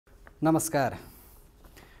नमस्कार।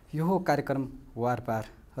 यो हो कार्यक्रम वारपार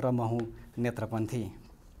र म हुँ नेत्रपन्थी।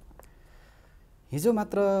 हिजो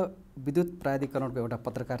मात्र विद्युत प्राधिकरणको एउटा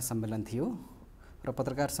पत्रकार सम्मेलन थियो र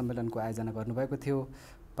पत्रकार सम्मेलनको आयोजना गर्नुभएको थियो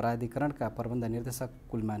प्राधिकरणका प्रबन्ध निर्देशक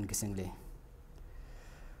कुलमान घिसिङले।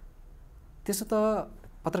 त्यसो त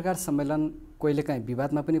पत्रकार सम्मेलन कहिलेकाहीँ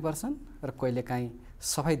विवादमा पनि पर्छन् र कहिलेकाहीँ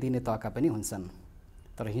सफाई दिने तहका पनि हुन्छन्।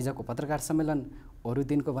 तर हिजोको पत्रकार सम्मेलन अरू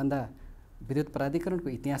दिनको भन्दा विद्युत प्राधिकरणको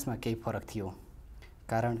इतिहासमा केही फरक थियो।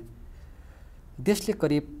 कारण देशले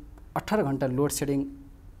करिब 18 घण्टा लोड सेडिङ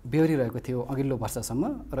बेहोरिरहेको थियो अघिल्लो वर्षसम्म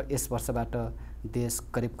र यस वर्षबाट देश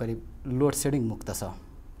करिब लोड सेडिङ मुक्त छ।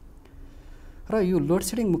 र यो लोड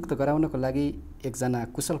सेडिङ मुक्त गराउनको लागि एकजना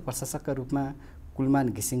कुशल प्रशासकका रूपमा कुलमान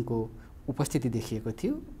घिसिङको उपस्थिति देखिएको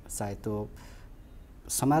थियो। चाहे त्यो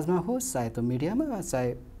समाजमा होस्, चाहे त्यो मिडियामा, चाहे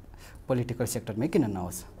पोलिटिकल सेक्टरमै किन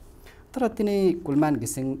नहोस्। तर तिनै कुलमान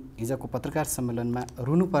घिसिङ हिजोको पत्रकार सम्मेलनमा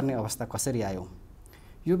रुनुपर्ने अवस्था कसरी आयो,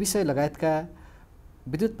 यो विषय लगायतका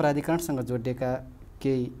विद्युत प्राधिकरणसँग जोडिएका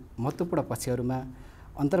केही महत्त्वपूर्ण पक्षहरूमा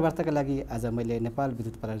अन्तर्वार्ताका लागि आज मैले नेपाल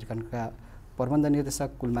विद्युत प्राधिकरणका प्रबन्ध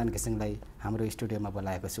निर्देशक कुलमान घिसिङलाई हाम्रो स्टुडियोमा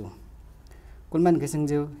बोलाएको छु। कुलमान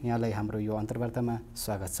घिसिङज्यू, यहाँलाई हाम्रो यो अन्तर्वार्तामा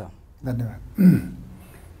स्वागत छ। धन्यवाद।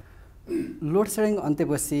 लोड सेडिङ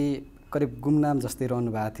अन्त्यपछि करिब गुमनाम जस्तै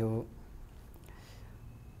रहनु भएको थियो।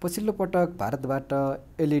 पछिल्लो पटक भारतबाट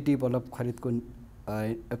एलइडी बल्ब खरिदको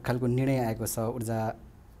खालको निर्णय आएको छ ऊर्जा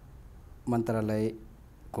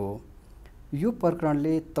मन्त्रालयको। यो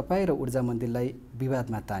प्रकरणले तपाईँ र ऊर्जा मन्त्रीलाई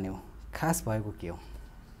विवादमा तान्यो, खास भएको के हो?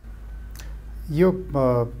 यो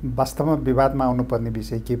वास्तवमा विवादमा आउनुपर्ने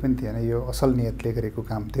विषय केही पनि थिएन। यो असल नियतले गरेको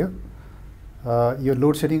काम थियो। यो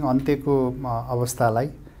लोड सेडिङ अन्त्यको अवस्थालाई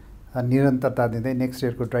निरन्तरता दिँदै नेक्स्ट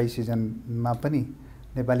इयरको ड्राई सिजनमा पनि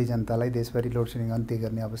नेपाली जनतालाई देशभरि लोड सेडिङ अन्त्य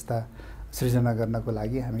गर्ने अवस्था सृजना गर्नको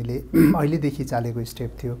लागि हामीले अहिलेदेखि चालेको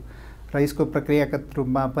स्टेप थियो र यसको प्रक्रियागत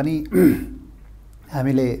रूपमा पनि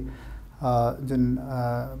हामीले जुन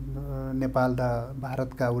नेपाल र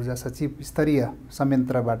भारतका ऊर्जा सचिव स्तरीय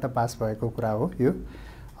संयन्त्रबाट पास भएको कुरा हो। यो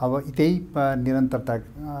अब त्यही निरन्तरता,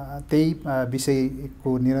 त्यही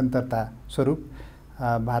विषयको निरन्तरता स्वरूप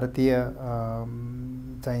भारतीय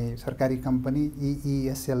चाहिँ सरकारी कम्पनी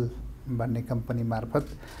EESL भन्ने कम्पनी मार्फत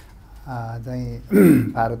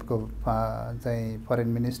चाहिँ भारतको चाहिँ फरेन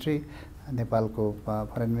मिनिस्ट्री, नेपालको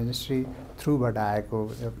फरेन मिनिस्ट्री थ्रुबाट आएको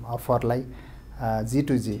अफरलाई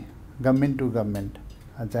G2G, गभर्मेन्ट टु गभर्मेन्ट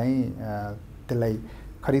चाहिँ त्यसलाई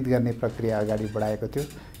खरिद गर्ने प्रक्रिया अगाडि बढाएको थियो।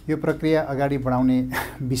 यो प्रक्रिया अगाडि बढाउने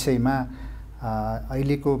विषयमा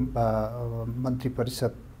अहिलेको मन्त्री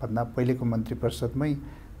परिषदभन्दा पहिलेको मन्त्री परिषदमै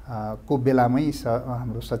को बेलामै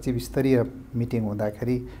हाम्रो सचिव स्तरीय मिटिङ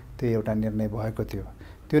हुँदाखेरि त्यो एउटा निर्णय भएको थियो।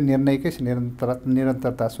 त्यो निर्णयकै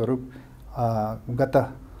निरन्तरता स्वरूप गत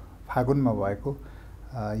फागुनमा भएको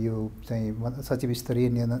यो चाहिँ सचिव स्तरीय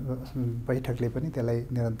बैठकले पनि त्यसलाई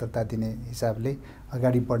निरन्तरता दिने हिसाबले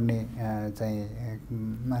अगाडि बढ्ने चाहिँ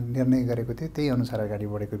निर्णय गरेको थियो। त्यही अनुसार अगाडि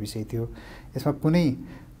बढेको विषय थियो। यसमा कुनै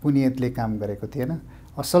कुनियतले काम गरेको थिएन।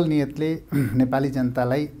 असल नियतले नेपाली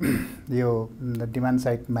जनतालाई यो डिमान्ड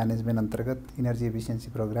साइड म्यानेजमेन्ट अन्तर्गत इनर्जी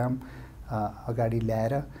एफिसियन्सी प्रोग्राम अगाडि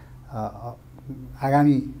ल्याएर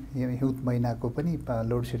आगामी हिउँद महिनाको पनि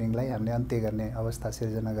लोड सेडिङलाई हामीले अन्त्य गर्ने अवस्था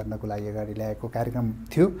सिर्जना गर्नको लागि अगाडि ल्याएको कार्यक्रम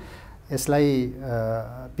थियो। यसलाई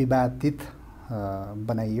विवादित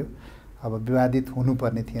बनाइयो। अब विवादित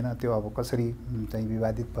हुनुपर्ने थिएन, त्यो अब कसरी चाहिँ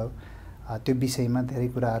विवादित भयो त्यो विषयमा धेरै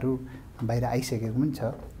कुराहरू बाहिर आइसकेको पनि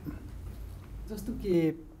छ। जस्तो कि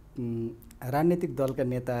राजनीतिक दलका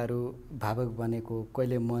नेताहरू भावुक बनेको,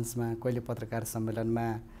 कहिले मञ्चमा कहिले पत्रकार सम्मेलनमा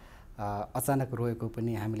अचानक रोएको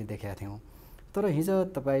पनि हामीले देखेका थियौँ। तर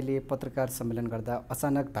हिजो तपाईँले पत्रकार सम्मेलन गर्दा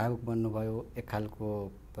अचानक भावुक बन्नुभयो, एक खालको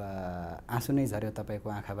आँसु नै झऱ्यो तपाईँको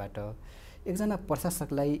आँखाबाट। एकजना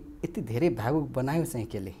प्रशासकलाई यति धेरै भावुक बनायो चाहिँ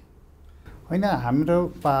केले? होइन, हाम्रो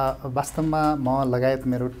वास्तवमा म लगायत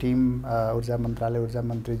मेरो टिम, ऊर्जा मन्त्रालय, ऊर्जा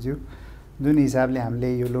मन्त्रीज्यू जुन हिसाबले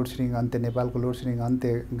हामीले यो लोड सेडिङ अन्त्य, नेपालको लोड सेडिङ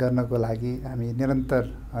अन्त्य गर्नको लागि हामी निरन्तर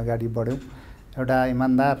अगाडि बढ्यौँ। एउटा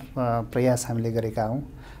इमान्दार प्रयास हामीले गरेका हौँ।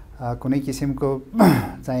 कुनै किसिमको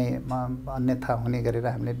चाहिँ अन्यथा हुने गरेर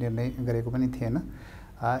हामीले निर्णय गरेको पनि थिएन।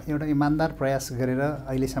 एउटा इमान्दार प्रयास गरेर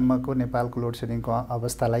अहिलेसम्मको नेपालको लोड सेडिङको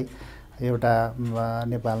अवस्थालाई एउटा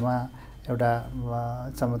नेपालमा एउटा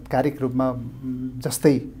चमत्कारिक रूपमा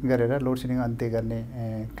जस्तै गरेर लोड सेडिङ अन्त्य गर्ने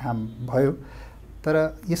काम भयो। तर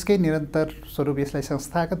यसकै निरन्तर स्वरूप यसलाई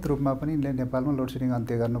संस्थागत रूपमा पनि नेपालमा लोड सेडिङ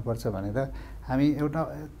अन्त्य गर्नुपर्छ भनेर हामी एउटा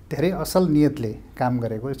धेरै असल नियतले काम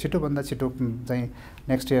गरेको। छिटोभन्दा छिटो चाहिँ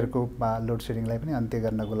नेक्स्ट इयरको लोड सेडिङलाई पनि अन्त्य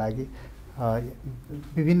गर्नको लागि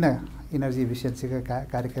विभिन्न इनर्जी एफिसियन्सीका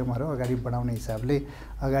कार्यक्रमहरू अगाडि बढाउने हिसाबले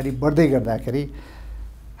अगाडि बढ्दै गर्दाखेरि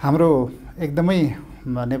हाम्रो एकदमै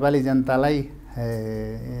नेपाली जनतालाई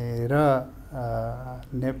र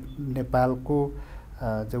नेपालको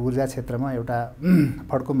जो ऊर्जा क्षेत्रमा एउटा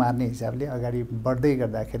फड्को मार्ने हिसाबले अगाडि बढ्दै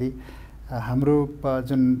गर्दाखेरि हाम्रो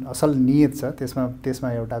जुन असल नियत छ त्यसमा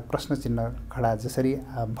एउटा प्रश्न चिन्ह खडा जसरी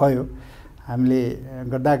भयो, हामीले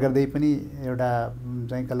गर्दा गर्दै पनि एउटा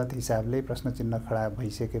चाहिँ गलत हिसाबले प्रश्न चिन्ह खडा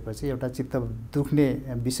भइसकेपछि एउटा चित्त दुख्ने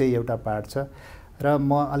विषय एउटा पार्ट छ। र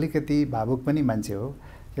म अलिकति भावुक पनि मान्छे हो,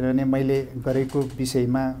 किनभने मैले गरेको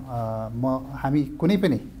विषयमा हामी कुनै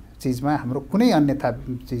पनि चिजमा हाम्रो कुनै अन्यथा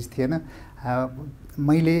चिज थिएन।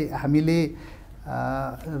 हामीले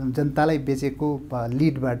जनतालाई बेचेको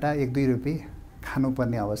लिडबाट 1-2 रुपियाँ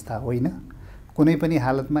खानुपर्ने अवस्था होइन। कुनै पनि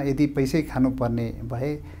हालतमा यदि पैसै खानुपर्ने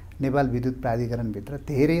भए नेपाल विद्युत प्राधिकरणभित्र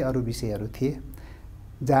धेरै अरू विषयहरू थिए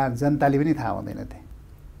जहाँ जनताले पनि थाहा हुँदैनथे।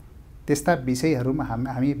 त्यस्ता विषयहरूमा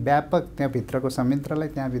हामी व्यापक त्यहाँभित्रको संयन्त्रलाई,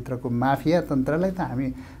 त्यहाँभित्रको माफिया तन्त्रलाई त हामी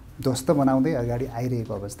ध्वस्त बनाउँदै अगाडि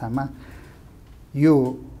आइरहेको अवस्थामा यो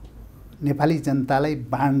नेपाली जनतालाई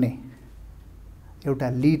बाँड्ने एउटा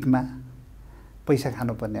लिडमा पैसा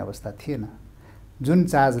खानुपर्ने अवस्था थिएन। जुन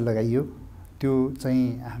चार्ज लगाइयो त्यो चाहिँ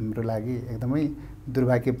हाम्रो लागि एकदमै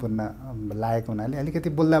दुर्भाग्यपूर्ण लागेको हुनाले अलिकति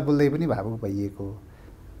बोल्दा बोल्दै पनि भावुक भइएको हो।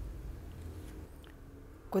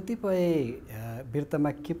 कतिपय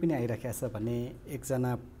वृत्तमा के पनि आइराखेको छ भने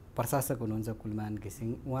एकजना प्रशासक हुनुहुन्छ कुलमान घिसिङ,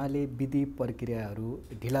 उहाँले विधि प्रक्रियाहरू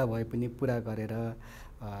ढिला भए पनि पुरा गरेर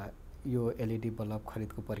यो एलइडी बल्ब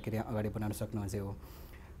खरिदको प्रक्रिया अगाडि बढाउन सक्नुहुन्छ हो।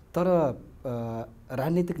 तर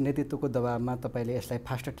राजनीतिक नेतृत्वको दबावमा तपाईँले यसलाई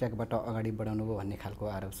फास्ट ट्र्याकबाट अगाडि बढाउनु भयो भन्ने खालको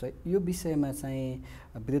आरोप छ। यो विषयमा चाहिँ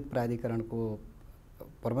विद्युत प्राधिकरणको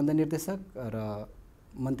प्रबन्ध निर्देशक र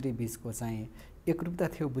मन्त्री बिचको चाहिँ एकरूपता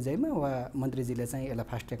थियो बुझाइमा, वा मन्त्रीजीले चाहिँ यसलाई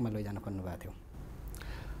फास्ट ट्र्याकमा लैजान खोज्नुभएको थियो?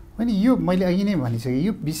 होइन, यो मैले अघि नै भनिसकेँ,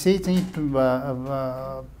 यो विषय चाहिँ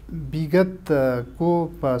विगतको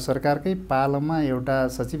सरकारकै पालोमा एउटा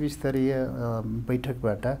सचिव स्तरीय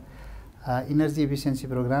बैठकबाट इनर्जी एफिसियन्सी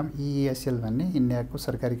प्रोग्राम EESL भन्ने इन्डियाको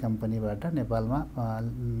सरकारी कम्पनीबाट नेपालमा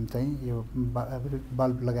चाहिँ यो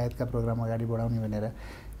बल्ब लगायतका प्रोग्राम अगाडि बढाउने भनेर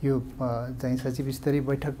यो चाहिँ सचिव स्तरीय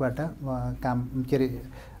बैठकबाट काम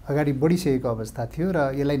अगाडि बढिसकेको अवस्था थियो र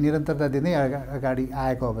यसलाई निरन्तरता दिँदै अगाडि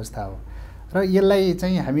आएको अवस्था हो। र यसलाई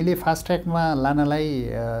चाहिँ हामीले फास्ट ट्र्याकमा लानलाई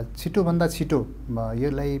छिटोभन्दा छिटो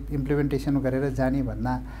यसलाई इम्प्लिमेन्टेसन गरेर जाने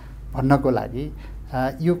भन्नको लागि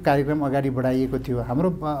यो कार्यक्रम अगाडि बढाइएको थियो। हाम्रो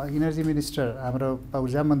इनर्जी मिनिस्टर, हाम्रो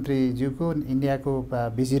ऊर्जा मन्त्रीज्यूको इन्डियाको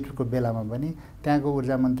भिजिटको बेलामा पनि त्यहाँको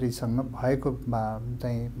ऊर्जा मन्त्रीसँग भएको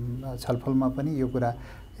चाहिँ छलफलमा पनि यो कुरा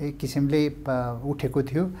एक किसिमले उठेको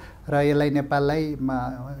थियो र यसलाई नेपाललाई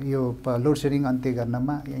यो लोड सेडिङ अन्त्य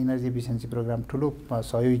गर्नमा इनर्जी एफिसियन्सी प्रोग्राम ठुलो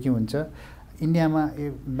सहयोगी हुन्छ। इन्डियामा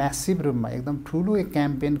म्यासिभ रूपमा एकदम ठुलो एक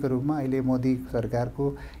क्याम्पेनको रूपमा अहिले मोदी सरकारको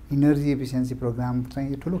इनर्जी एफिसियन्सी प्रोग्राम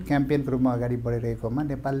चाहिँ ठुलो क्याम्पेनको रूपमा अगाडि बढिरहेकोमा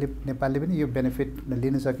नेपालले पनि यो बेनिफिट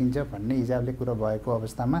लिन सकिन्छ भन्ने हिसाबले कुरा भएको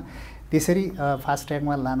अवस्थामा त्यसरी फास्ट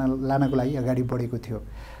ट्र्याकमा लानको लागि अगाडि बढेको थियो।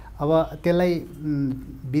 अब त्यसलाई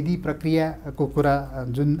विधि प्रक्रियाको कुरा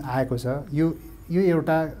जुन आएको छ, यो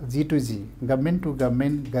एउटा G2G गभर्मेन्ट टु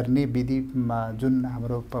गभर्मेन्ट गर्ने विधिमा जुन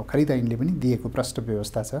हाम्रो खरिद ऐनले पनि दिएको प्रष्ट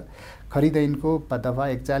व्यवस्था छ। खरिद ऐनको दफा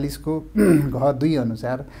 41 को घ 2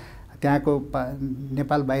 अनुसार त्यहाँको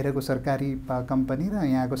नेपाल बाहिरको सरकारी कम्पनी र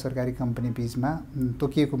यहाँको सरकारी कम्पनी बीचमा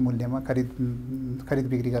तोकिएको मूल्यमा खरिद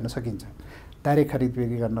बिक्री गर्न सकिन्छ, डाइरेक्ट खरिद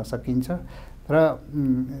बिक्री गर्न सकिन्छ। र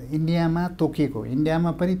इन्डियामा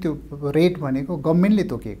इन्डियामा पनि त्यो रेट भनेको गभर्मेन्टले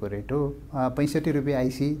तोकिएको रेट हो। 65 रुपियाँ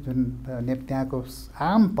आइसी जुन त्यहाँको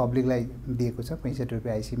आम पब्लिकलाई दिएको छ 65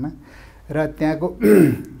 रुपियाँ आइसीमा, र त्यहाँको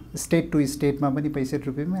स्टेट टु स्टेटमा पनि 65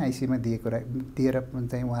 रुपियाँमै आइसीमा दिएर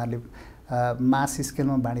चाहिँ उहाँहरूले मास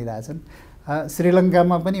स्केलमा बाँडिरहेछन्।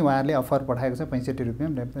 श्रीलङ्कामा पनि उहाँहरूले अफर पठाएको छ 65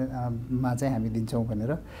 रुपियाँमा चाहिँ हामी दिन्छौँ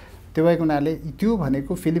भनेर। त्यो भएको हुनाले त्यो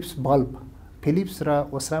भनेको फिलिप्स र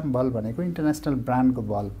ओस्राम बल्ब भनेको इन्टरनेसनल ब्रान्डको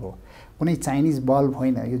बल्ब हो, कुनै चाइनिज बल्ब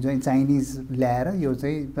होइन। यो चाहिँ चाइनिज ल्याएर यो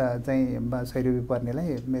चाहिँ 100 रुपियाँ पर्नेलाई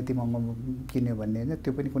यति महँगो किन्यो भन्ने होइन,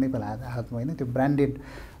 त्यो पनि कुनै हालतमा होइन। त्यो ब्रान्डेड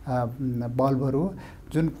बल्बहरू हो।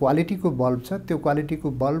 जुन क्वालिटीको बल्ब छ त्यो क्वालिटीको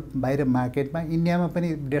बल्ब बाहिर मार्केटमा इन्डियामा पनि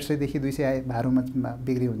 150 देखि 200 भारूमा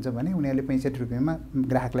बिक्री हुन्छ भने उनीहरूले 65 रुपियाँमा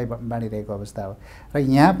ग्राहकलाई बाँडिरहेको अवस्था हो। र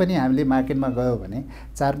यहाँ पनि हामीले मार्केटमा गयो भने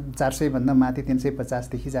 400 भन्दा माथि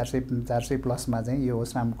 350 देखि 400 प्लसमा चाहिँ यो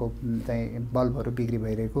ओस्रामको चाहिँ बल्बहरू बिक्री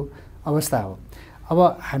भइरहेको अवस्था हो।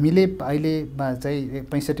 अब हामीले अहिले चाहिँ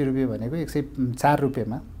 65 रुपियाँ भनेको 104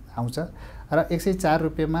 रुपियाँमा आउँछ र 104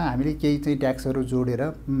 रुपियाँमा हामीले केही चाहिँ ट्याक्सहरू जोडेर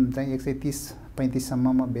चाहिँ 130-35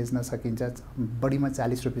 सम्ममा बेच्न सकिन्छ, बढीमा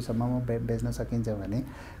 40 रुपियाँसम्ममा बेच्न सकिन्छ भने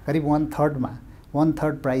करिब 1/3मा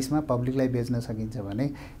 1/3 प्राइसमा पब्लिकलाई बेच्न सकिन्छ भने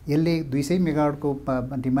यसले 200 मेगावाटको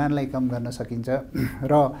डिमान्डलाई कम गर्न सकिन्छ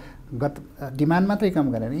र डिमान्ड मात्रै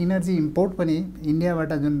कम गरेर इनर्जी इम्पोर्ट पनि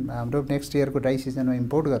इन्डियाबाट जुन हाम्रो नेक्स्ट इयरको ड्राई सिजनमा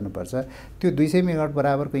इम्पोर्ट गर्नुपर्छ त्यो 200 मेगावाट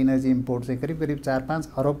बराबरको इनर्जी इम्पोर्ट चाहिँ करिब 4-5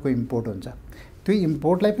 अरबको इम्पोर्ट हुन्छ। त्यो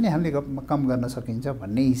इम्पोर्टलाई पनि हामीले कम गर्न सकिन्छ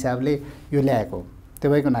भन्ने हिसाबले यो ल्याएको।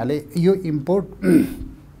 त्यो भएको हुनाले यो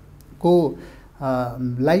इम्पोर्टको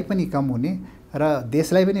लाई पनि कम हुने र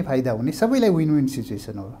देशलाई पनि फाइदा हुने, सबैलाई विन विन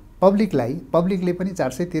सिचुएसन हो। पब्लिकले पनि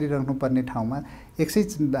 400 तिरिराख्नु पर्ने ठाउँमा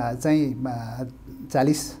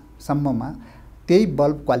 140 सम्ममा त्यही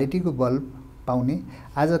बल्ब क्वालिटीको बल्ब पाउने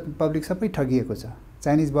आज पब्लिक सबै ठगिएको छ।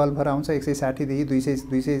 चाइनिज बल्बहरू आउँछ 160 देखि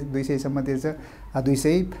 200 सम्म तिर्छ,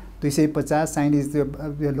 200 250 चाइनिज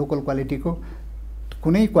त्यो लोकल क्वालिटीको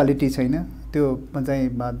कुनै क्वालिटी छैन। त्यो चाहिँ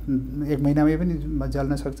 1 महिनामै पनि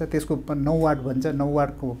जल्न सक्छ। त्यसको 9 वाट भन्छ, 9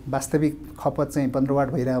 वाटको वास्तविक खपत चाहिँ 15 वाट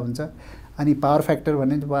भइरहेको हुन्छ। अनि पावर फ्याक्टर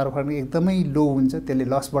भन्ने पावर फ्याक्टर एकदमै लो हुन्छ, त्यसले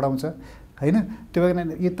लस बढाउँछ हैन। त्यो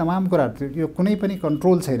भएर यो तमाम कुराहरु यो कुनै पनि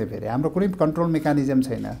कन्ट्रोल छैन। फेरि हाम्रो कुनै कन्ट्रोल मेकानिजम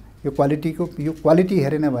छैन। यो क्वालिटी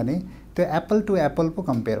हेरेन भने त्यो एप्पल टु एप्पल पो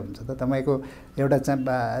कम्पेयर हुन्छ त। तपाईको एउटा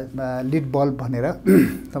लिड बल्ब भनेर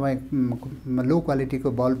तपाई लो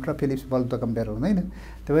क्वालिटीको बल्ब र फिलिप्स बल्ब त कम्पेयर हुँदैन।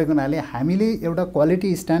 त्यसैको हुनाले हामीले एउटा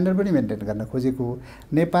क्वालिटी स्ट्यान्डर्ड पनि मेन्टेन गर्न खोजेको हो।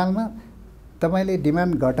 नेपालमा तपाईले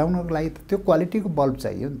डिमान्ड घटाउनको लागि त्यो क्वालिटीको बल्ब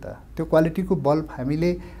चाहियो नि त। त्यो क्वालिटीको बल्ब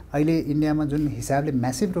हामीले अहिले इन्डियामा जुन हिसाबले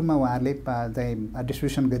म्यासिभ रूपमा उहाँहरूले चाहिँ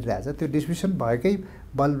डिस्ट्रिब्युसन गरिरहेछ, त्यो डिस्ट्रिब्युसन भएकै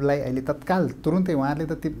बल्बलाई अहिले तत्काल तुरुन्तै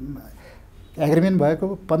उहाँहरूले त एग्रिमेन्ट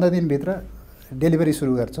भएको 15 दिनभित्र डेलिभरी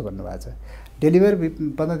सुरु गर्छ भन्नुभएको छ।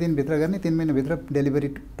 डेलिभरी 15 दिनभित्र गर्ने, 3 महिनाभित्र डेलिभरी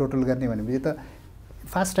टोटल गर्ने भनेपछि त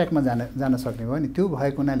फास्ट ट्र्याकमा जान सक्ने भयो नि। त्यो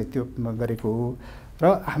भएको हुनाले त्यो गरेको हो। र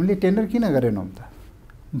हामीले टेन्डर किन गरेनौँ त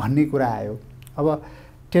भन्ने कुरा आयो। अब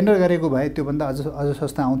टेन्डर गरेको भए त्योभन्दा अझ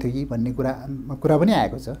सस्ता आउँथ्यो कि भन्ने कुरा पनि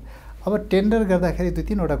आएको छ। अब टेन्डर गर्दाखेरि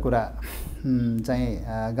 2-3 वटा कुरा चाहिँ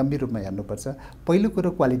गम्भीर रूपमा हेर्नुपर्छ। पहिलो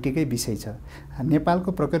कुरो क्वालिटीकै विषय छ।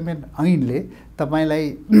 नेपालको प्रोक्युरमेन्ट ऐनले तपाईलाई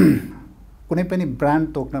कुनै पनि ब्रान्ड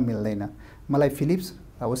तोक्न मिल्दैन। मलाई फिलिप्स,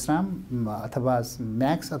 ओस्राम अथवा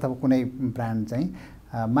म्याक्स अथवा कुनै ब्रान्ड चाहिँ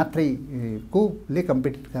मात्रै कोले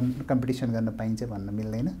कम्पिटिसन गर्न पाइन्छ भन्न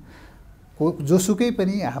मिल्दैन। जोसुकै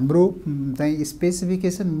पनि हाम्रो चाहिँ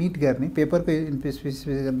स्पेसिफिकेसन मिट गर्ने, पेपरको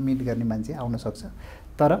स्पेसिफिकेसन मिट गर्ने मान्छे आउन सक्छ।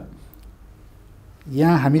 तर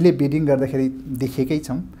यहाँ हामीले बिडिङ गर्दाखेरि देखेकै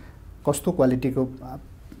छौँ कस्तो क्वालिटीको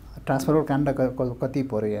ट्रान्सफर काण्ड कति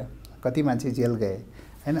पर्यो, यहाँ कति मान्छे जेल गए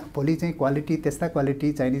हैन। भोलि चाहिँ क्वालिटी त्यस्ता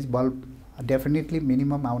quality Chinese bulb definitely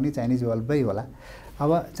minimum आउने चाइनिज बल्बै होला।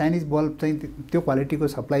 अब चाइनिज बल्ब चाहिँ त्यो क्वालिटीको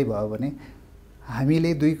सप्लाई भयो भने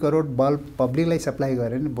हामीले 2 करोड बल्ब पब्लिकलाई सप्लाई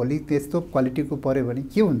गऱ्यो भने भोलि त्यस्तो क्वालिटीको पर्यो भने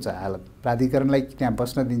के हुन्छ हालत? प्राधिकरणलाई त्यहाँ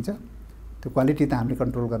बस्न दिन्छ? त्यो क्वालिटी त हामीले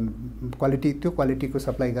कन्ट्रोल गर्न, त्यो क्वालिटीको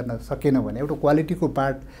सप्लाई गर्न सकेन भने एउटा क्वालिटीको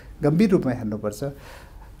पार्ट गम्भीर रूपमा हेर्नुपर्छ।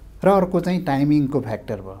 र अर्को चाहिँ टाइमिङको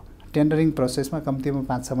फ्याक्टर भयो। टेन्डरिङ प्रोसेसमा कम्तीमा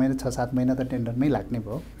 5-6 महिना 6-7 महिना त टेन्डरमै लाग्ने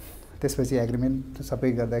भयो। त्यसपछि एग्रिमेन्ट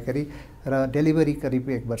सबै गर्दाखेरि र डेलिभरी करिब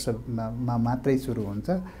 1 वर्षमा मात्रै सुरु हुन्छ।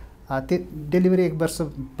 त्यो डेलिभरी 1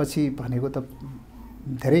 वर्षपछि भनेको त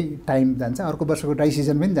धेरै टाइम जान्छ। अर्को वर्षको ड्राई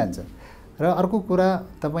सिजन पनि जान्छ। र अर्को कुरा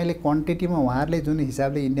तपाईले क्वान्टिटीमा उहाँहरूले जुन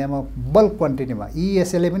हिसाबले इन्डियामा बल्क क्वान्टिटीमा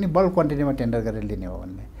इएसएलले पनि बल्क क्वान्टिटीमा टेन्डर गरेर लिने हो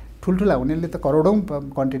भने ठुल्ठुला उनीहरूले त करोडौँ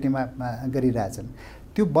क्वान्टिटीमा गरिरहेछन्।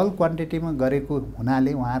 त्यो बल्क क्वान्टिटीमा गरेको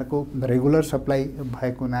हुनाले उहाँहरूको रेगुलर सप्लाई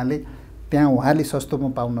भएको हुनाले त्यहाँ उहाँहरूले सस्तोमा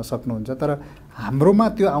पाउन सक्नुहुन्छ। तर हाम्रोमा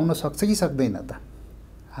त्यो आउन सक्छ कि सक्दैन त?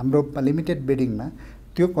 हाम्रो लिमिटेड बिडिङमा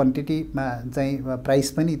त्यो क्वान्टिटीमा चाहिँ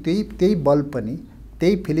प्राइस पनि त्यही बल्ब पनि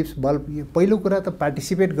त्यही फिलिप्स बल्ब। पहिलो कुरा त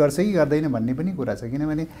पार्टिसिपेट गर्छ कि गर्दैन भन्ने पनि कुरा छ।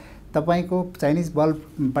 किनभने तपाईको चाइनिज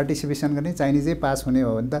बल्ब पार्टिसिपेसन गर्ने, चाइनिजै पास हुने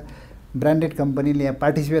हो भने त ब्रान्डेड कम्पनीले यहाँ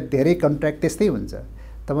पार्टिसिपेट, धेरै कन्ट्र्याक्ट त्यस्तै हुन्छ।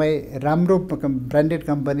 तपाईँ राम्रो ब्रान्डेड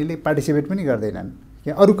कम्पनीले पार्टिसिपेट पनि गर्दैनन्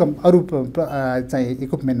अरू चाहिँ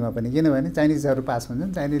इक्विपमेन्टमा पनि। किनभने चाइनिजहरू पास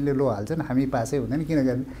हुन्छन्, चाइनिजले लो हाल्छन्, हामी पासै हुँदैन किन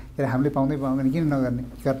गर्ने, किन हामीले पाउँदैन किन नगर्ने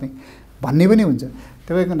गर्ने भन्ने पनि हुन्छ।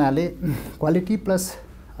 त्यसैको हुनाले क्वालिटी प्लस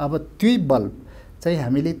अब त्यही बल्ब चाहिँ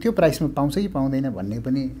हामीले त्यो प्राइसमा पाउँछ कि पाउँदैन भन्ने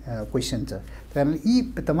पनि क्वेसन छ। त्यही यी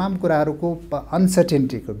तमाम कुराहरूको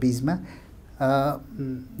अनसर्टेनिटीको बीचमा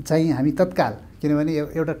चाहिँ हामी तत्काल, किनभने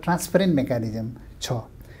एउटा ट्रान्सपेरेन्ट मेकानिजम छ।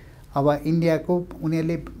 अब इन्डियाको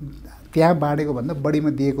उनीहरूले त्यहाँ बाँडेको भन्दा बढीमा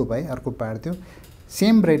दिएको भए अर्को बाँड्थ्यो।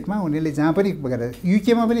 सेम रेटमा उनीहरूले जहाँ पनि गरेर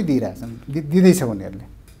युकेमा पनि दिइरहेछन्, दिँदैछ उनीहरूले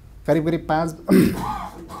करिब 5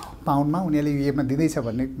 पाउन्डमा उनीहरूले युएमा दिँदैछ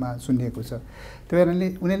भन्ने सुनिएको छ। त्यही कारणले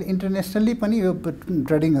उनीहरूले इन्टरनेसनल्ली पनि यो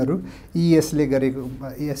ट्रेडिङहरू इएसले गरेको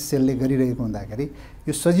इएसएलले गरिरहेको हुँदाखेरि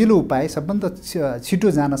यो सजिलो उपाय सबभन्दा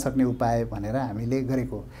छिटो जान सक्ने उपाय भनेर हामीले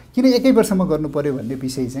गरेको। किन एकै वर्षमा गर्नु पर्यो भन्ने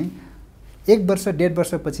विषय चाहिँ 1 वर्ष 1.5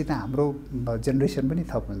 वर्षपछि त हाम्रो जेनेरेसन पनि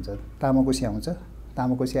थप हुन्छ। तामाकोसी आउँछ,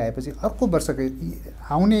 तामाकोसी आएपछि अर्को वर्षको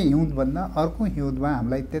आउने हिउँदभन्दा अर्को हिउँदमा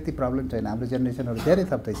हामीलाई त्यति प्रब्लम छैन, हाम्रो जेनेरेसनहरू धेरै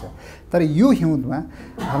थप्दैछ। तर यो हिउँदमा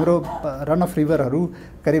हाम्रो रन अफ रिभरहरू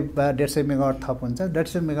करिब 150 मेगावाट थप हुन्छ।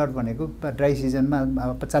 150 मेगावाट भनेको ड्राई सिजनमा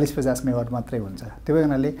 40-50 मेगावाट मात्रै हुन्छ। त्यो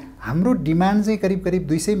कारणले हाम्रो डिमान्ड चाहिँ करिब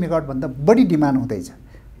 200 मेगावाटभन्दा बढी डिमान्ड हुँदैछ,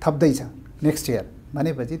 थप्दैछ नेक्स्ट इयर।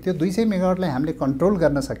 भनेपछि त्यो 200 मेगावाटलाई हामीले कन्ट्रोल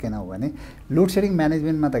गर्न सकेनौँ भने लोड सेडिङ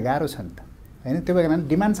म्यानेजमेन्टमा त गाह्रो छ नि त, हैन? त्यो कारण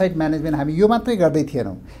डिमान्ड साइड म्यानेजमेन्ट हामी यो मात्रै गर्दै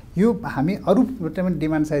थिएनौँ, यो हामी अरू पनि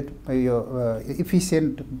डिमान्ड साइड यो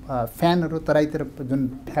इफिसियन्ट फ्यानहरू तराईतिर जुन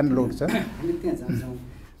फ्यान लोड छ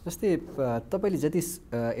जस्तै तपाईँले जति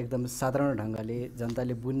एकदम साधारण ढङ्गले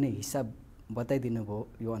जनताले बुझ्ने हिसाब बताइदिनु भयो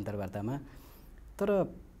यो अन्तर्वार्तामा, तर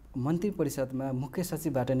मन्त्री परिषदमा मुख्य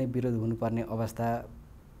सचिवबाट नै विरोध हुनुपर्ने अवस्था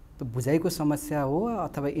बुझाइको समस्या हो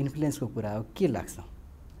अथवा इन्फ्लुएन्सको कुरा हो, के लाग्छ?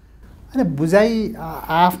 अनि बुझाइ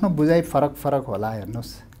आफ्नो बुझाइ फरक होला।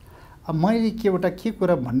 हेर्नुहोस्, अब मैले के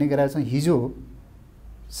कुरा भन्ने गरेको छु, हिजो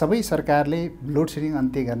सबै सरकारले लोड सेडिङ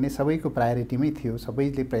अन्त्य गर्ने सबैको प्रायोरिटीमै थियो,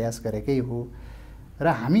 सबैले प्रयास गरेकै हो। र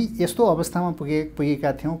हामी यस्तो अवस्थामा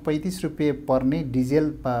पुगेका थियौँ 35 रुपियाँ पर्ने डिजेल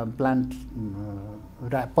प्लान्ट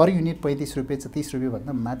पर युनिट 35 रुपियाँ 30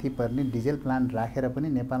 रुपियाँभन्दा माथि पर्ने डिजेल प्लान्ट राखेर पनि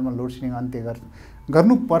नेपालमा लोड सेडिङ अन्त्य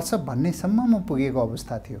गर्नुपर्छ भन्नेसम्ममा पुगेको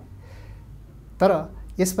अवस्था थियो। तर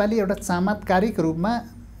यसपालि एउटा चमत्कारिक रूपमा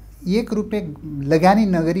 1 रुपियाँ लगानी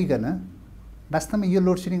नगरिकन वास्तवमा यो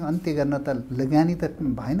लोड सेडिङ अन्त्य गर्न त लगानी त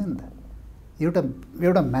भएन नि त।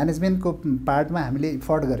 एउटा म्यानेजमेन्टको पार्टमा हामीले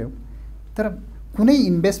इफोर्ट गऱ्यौँ, तर कुनै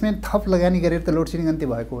इन्भेस्टमेन्ट थप लगानी गरेर त लोड सेडिङ अन्त्य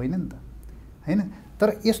भएको होइन नि त, हैन?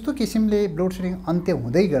 तर यस्तो किसिमले लोड सेडिङ अन्त्य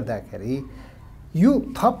हुँदै गर्दाखेरि यो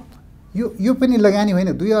थप यो पनि लगानी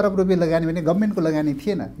होइन, 2 अरब रुपियाँ लगानी भने गभर्मेन्टको लगानी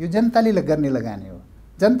थिएन, यो जनताले गर्ने लगानी हो,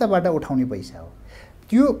 जनताबाट उठाउने पैसा हो।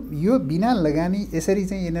 यो बिना लगानी यसरी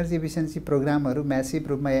चाहिँ एनर्जी एफिसिएन्सी प्रोग्रामहरू म्यासिभ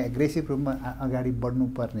रूपमा या एग्रेसिभ रूपमा अगाडि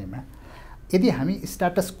बढ्नुपर्नेमा यदि हामी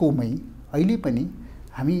स्टाटस कोमै अहिले पनि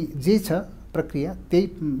हामी जे छ प्रक्रिया त्यही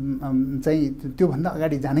चाहिँ त्योभन्दा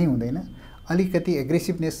अगाडि जानै हुँदैन, अलिकति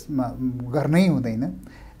एग्रेसिभनेस गर्नै हुँदैन।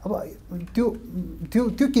 अब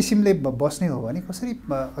त्यो किसिमले बस्ने हो भने कसरी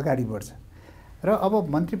अगाडि बढ्छ? र अब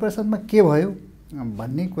मन्त्री परिषदमा के भयो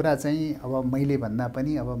भन्ने कुरा चाहिँ अब मैले भन्दा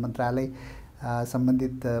पनि अब मन्त्रालय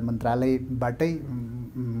सम्बन्धित मन्त्रालयबाटै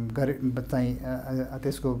गरे चाहिँ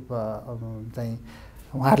त्यसको चाहिँ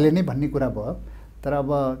उहाँहरूले नै भन्ने कुरा भयो। तर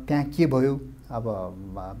अब त्यहाँ के भयो, अब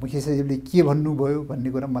मुख्य सचिवले के भन्नुभयो भन्ने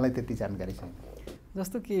कुरा मलाई त्यति जानकारी छैन।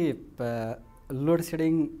 जस्तो कि लोड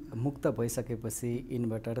सेडिङ मुक्त भइसकेपछि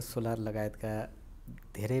इन्भर्टर सोलर लगायतका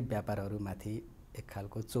धेरै व्यापारहरूमाथि एक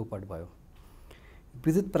खालको चौपट भयो।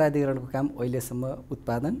 विद्युत प्राधिकरणको काम अहिलेसम्म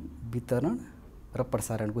उत्पादन, वितरण र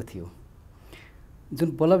प्रसारणको थियो।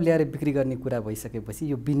 जुन बल्ब ल्याएर बिक्री गर्ने कुरा भइसकेपछि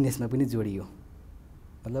यो बिजनेसमा पनि जोडियो,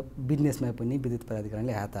 मतलब बिजनेसमा पनि विद्युत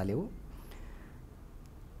प्राधिकरणले हात हाल्यो।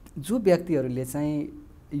 जो व्यक्तिहरूले चाहिँ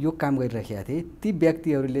यो काम गरिरहेका थिए ती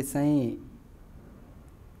व्यक्तिहरूले चाहिँ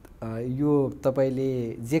यो तपाईले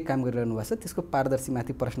जे काम गरिरहनु भएको छ त्यसको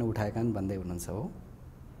पारदर्शीमाथि प्रश्न उठाएका भन्दै हुनुहुन्छ हो?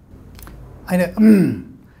 हैन,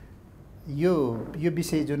 यो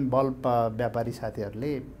विषय जुन बल्ब व्यापारी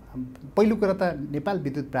साथीहरूले, पहिलो कुरा त नेपाल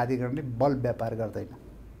विद्युत प्राधिकरणले बल्ब व्यापार गर्दैन।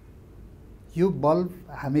 यो बल्ब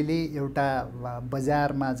हामीले एउटा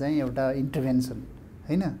बजारमा चाहिँ एउटा इन्टरभेन्सन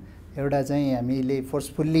हैन, एउटा चाहिँ हामीले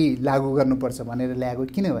फोर्सफुल्ली लागू गर्नुपर्छ भनेर ल्याएको।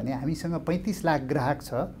 किनभने हामीसँग 35 लाख ग्राहक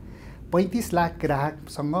छ। 35 लाख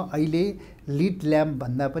ग्राहकसँग अहिले लिड ल्याम्प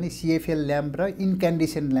भन्दा पनि सिएफएल ल्याम्प र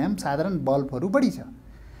इन्क्यान्डेसन ल्याम्प साधारण बल्बहरू बढी छ।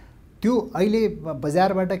 त्यो अहिले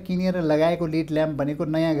बजारबाट किनेर लगाएको लिड ल्याम्प भनेको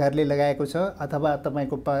नयाँ घरले लगाएको छ अथवा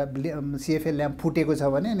तपाईँको सिएफएल ल्याम्प फुटेको छ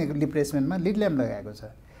भने अनि रिप्लेसमेन्टमा लिड ल्याम्प लगाएको छ।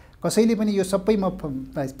 कसैले पनि यो सबै म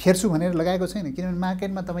फेर्छु भनेर लगाएको छैन, किनभने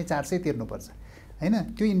मार्केटमा तपाईँ 400 तिर्नुपर्छ हैन।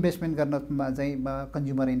 त्यो इन्भेस्टमेन्ट गर्नमा चाहिँ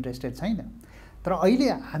कन्ज्युमर इन्ट्रेस्टेड छैन। तर अहिले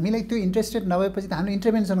हामीलाई त्यो इन्ट्रेस्टेड नभएपछि त हामीले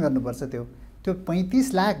इन्टरभेन्सन गर्नुपर्छ। त्यो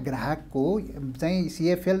 35 लाख ग्राहकको चाहिँ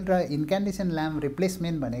सिएफएल र इन्क्यान्डेसन ल्याम्प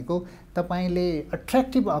रिप्लेसमेन्ट भनेको तपाईँले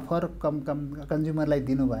अट्र्याक्टिभ अफर कन्ज्युमरलाई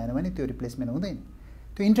दिनु भएन भने त्यो रिप्लेसमेन्ट हुँदैन।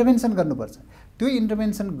 त्यो इन्टरभेन्सन गर्नुपर्छ। त्यो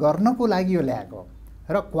इन्टरभेन्सन गर्नको लागि यो ल्याएको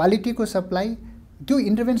र क्वालिटीको सप्लाई, त्यो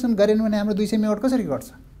इन्टरभेन्सन गरेन भने हाम्रो 200 मेगावाट कसरी गर्छ?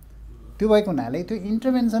 त्यो भएको हुनाले त्यो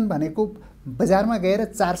इन्टरभेन्सन भनेको बजारमा गएर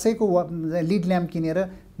 400 को लिड ल्याम्प किनेर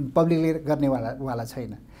पब्लिकले गर्नेवाला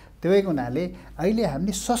छैन। त्यो भएको हुनाले अहिले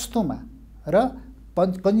हामीले सस्तोमा र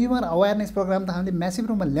कन्ज्युमर अवेरनेस प्रोग्राम त हामीले म्यासिभ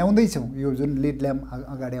रूपमा ल्याउँदैछौँ। यो जुन लिड ल्याम्प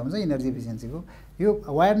अगाडि आउँछ इनर्जी इफिसियन्सीको, यो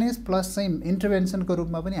अवेरनेस प्लस चाहिँ इन्टरभेन्सनको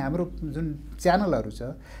रूपमा पनि हाम्रो जुन च्यानलहरू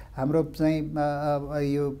छ, हाम्रो चाहिँ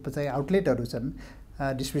यो चाहिँ आउटलेटहरू छन्,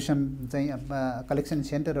 डिस्ट्रिब्युसन चाहिँ कलेक्सन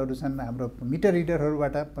सेन्टरहरू छन्, हाम्रो मिटर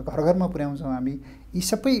रिडरहरूबाट घर घरमा पुर्याउँछौँ हामी। यी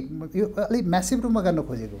सबै यो अलिक म्यासिभ रूपमा गर्न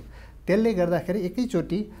खोजेको, त्यसले गर्दाखेरि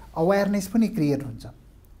एकैचोटि अवेरनेस पनि क्रिएट हुन्छ।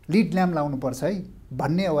 लिड ल्याम्प लाउनुपर्छ है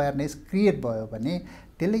भन्ने अवेरनेस क्रिएट भयो भने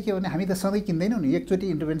त्यसले के भने हामी त सधैँ किन्दैनौँ नि, एकचोटि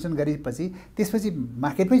इन्टरभेन्सन गरेपछि त्यसपछि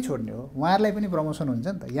मार्केटमै छोड्ने हो, उहाँहरूलाई पनि प्रमोसन हुन्छ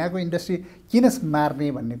नि त। यहाँको इन्डस्ट्री किन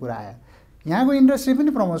मार्ने भन्ने कुरा आयो, यहाँको इन्डस्ट्री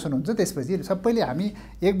पनि प्रमोसन हुन्छ। त्यसपछि सबैले हामी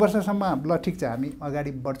 1 वर्षसम्म ल ठिक छ हामी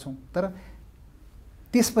अगाडि बढ्छौँ, तर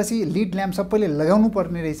त्यसपछि लिड ल्याम्प सबैले लगाउनु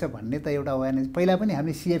पर्ने रहेछ भन्ने त एउटा अवेरनेस। पहिला पनि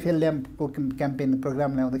हामीले CFL ल्याम्पको क्याम्पेन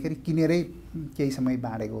प्रोग्राम ल्याउँदाखेरि किनेरै केही समय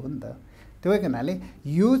बाँडेको हो नि त। त्यो भएको हुनाले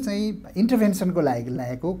यो चाहिँ इन्टरभेन्सनको लागि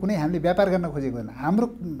लागेको, कुनै हामीले व्यापार गर्न खोजेको होइन।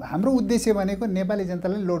 हाम्रो उद्देश्य भनेको नेपाली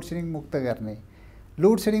जनतालाई लोड सेडिङ मुक्त गर्ने,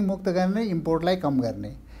 लोड सेडिङ मुक्त गर्ने, इम्पोर्टलाई कम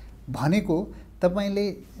गर्ने भनेको। तपाईँले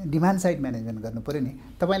डिमान्ड साइड म्यानेजमेन्ट गर्नु पऱ्यो नि।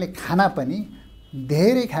 तपाईँले खाना पनि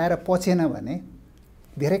धेरै खाएर पचेन भने,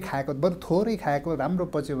 धेरै खाएको बरु थोरै खाएको राम्रो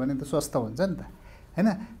पच्यो भने त स्वस्थ हुन्छ नि त, हैन।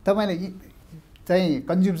 तपाईँले चाहिँ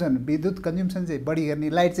कन्ज्युम्सन, विद्युत कन्ज्युम्सन चाहिँ बढी गर्ने,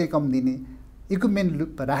 लाइट चाहिँ कम दिने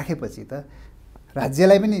इक्विपमेन्ट राखेपछि त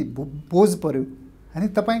राज्यलाई पनि बोझ पऱ्यो, अनि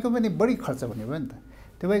तपाईँको पनि बढी खर्च हुने भयो नि त।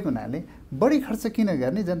 त्यो भएको हुनाले बढी खर्च किन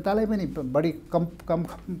गर्ने, जनतालाई पनि बढी कम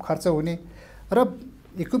खर्च हुने र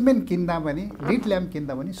इक्विपमेन्ट किन्दा पनि, लिड ल्याम्प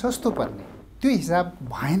किन्दा पनि सस्तो पर्ने, त्यो हिसाब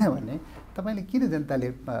भएन भने तपाईँले किन जनताले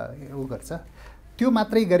उ गर्छ। त्यो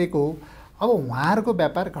मात्रै गरेको हो। अब उहाँहरूको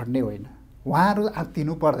व्यापार घट्ने होइन, उहाँहरू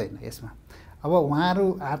आत्तिनु पर्दैन यसमा। अब उहाँहरू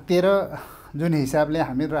आत्तिएर जुन हिसाबले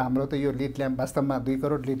हाम्रो त यो लिड ल्याम्प वास्तवमा 2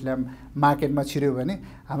 करोड लिड ल्याम्प मार्केटमा छिर्यो भने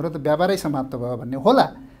हाम्रो त व्यापारै समाप्त भयो भन्ने होला।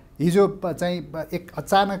 हिजो चाहिँ एक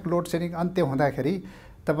अचानक लोड सेडिङ अन्त्य हुँदाखेरि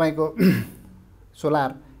तपाईँको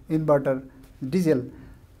सोलर, इन्भर्टर, डिजेल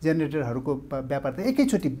जेनेरेटरहरूको व्यापार त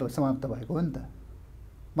एकैचोटि समाप्त भएको हो नि त।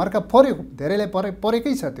 मर्का पऱ्यो, धेरैलाई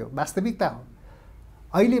परेकै छ, त्यो वास्तविकता हो।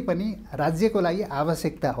 अहिले पनि राज्यको लागि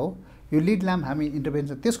आवश्यकता हो यो लिड ल्याम्प हामी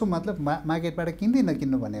इन्टरभेन्सन। त्यसको मतलब मार्केटबाट किन्दै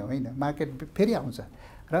नकिन्नु भने होइन, मार्केट फेरि आउँछ।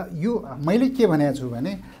 र यो मैले के भनेको छु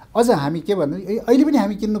भने अझ हामी के भन्नु, अहिले पनि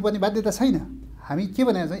हामी किन्नुपर्ने बाध्यता छैन। हामी के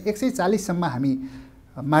भनेको छ, 140 सम्म हामी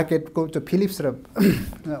मार्केटको जो फिलिप्स र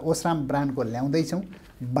ओस्राम ब्रान्डको ल्याउँदैछौँ,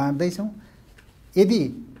 बाँड्दैछौँ। यदि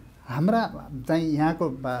हाम्रा चाहिँ यहाँको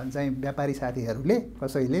चाहिँ व्यापारी साथीहरूले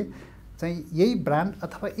कसैले चाहिँ यही ब्रान्ड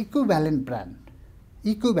अथवा इक्विभ्यालेन्ट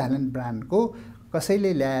ब्रान्डको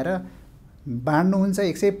कसैले ल्याएर बाँड्नुहुन्छ,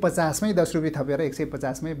 150मै 10 रुपियाँ थपेर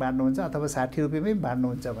 150मै बाँड्नुहुन्छ अथवा 60 रुपियाँमै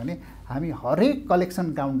बाँड्नुहुन्छ भने हामी हरेक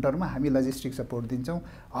कलेक्सन काउन्टरमा हामी लजिस्टिक सपोर्ट दिन्छौँ।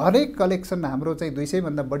 हरेक कलेक्सन हाम्रो चाहिँ 200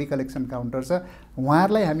 भन्दा बढी कलेक्सन काउन्टर छ,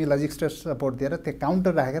 उहाँहरूलाई हामी लजिस्टिक सपोर्ट दिएर त्यो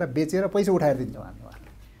काउन्टर राखेर बेचेर पैसा उठाएर दिन्छौँ हामी उहाँहरूलाई।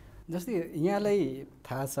 जस्तै यहाँलाई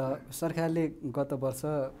थाहा छ, सरकारले गत वर्ष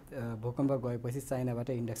भूकम्प गएपछि चाइनाबाट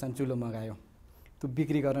इन्डक्सन चुलो मगायो, त्यो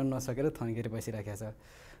बिक्री गर्न नसकेर थन्केर बसिराखेको छ।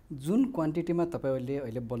 जुन क्वान्टिटीमा तपाईँहरूले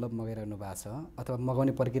अहिले बल्ब मगाइरहनु भएको छ अथवा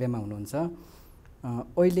मगाउने प्रक्रियामा हुनुहुन्छ,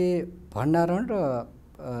 अहिले भण्डारण र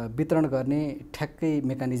वितरण गर्ने ठ्याक्कै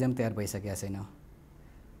मेकानिजम तयार भइसकेको छैन।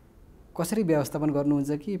 कसरी व्यवस्थापन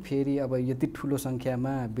गर्नुहुन्छ कि फेरि अब यति ठुलो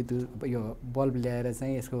सङ्ख्यामा विद्युत यो बल्ब ल्याएर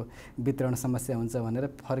चाहिँ यसको वितरण समस्या हुन्छ भनेर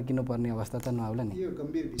फर्किनुपर्ने अवस्था त नआउला नि? यो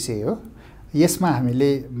गम्भीर विषय हो, यसमा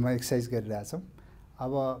हामीले एक्सर्साइज गरिरहेछौँ।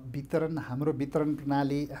 अब हाम्रो वितरण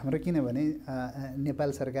प्रणाली हाम्रो, किनभने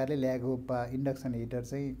नेपाल सरकारले ल्याएको इन्डक्सन हिटर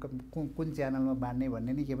चाहिँ कुन च्यानलमा बाँड्ने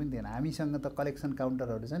भन्ने नि के पनि थिएन। हामीसँग त कलेक्सन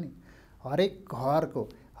काउन्टरहरू छ नि, हरेक घरको,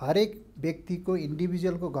 हरेक व्यक्तिको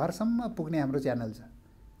इन्डिभिजुअलको घरसम्म पुग्ने हाम्रो च्यानल छ।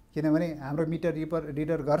 किनभने हाम्रो मिटर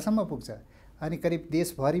रिडर घरसम्म पुग्छ। अनि करिब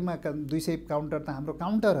देशभरिमा 200 काउन्टर त हाम्रो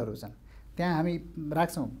काउन्टरहरू छन्, त्यहाँ हामी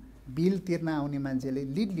राख्छौँ। बिल तिर्न आउने मान्छेले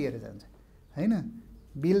लिड लिएर जान्छ, होइन,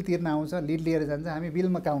 बिल तिर्न आउँछ, लिड लिएर जान्छ, हामी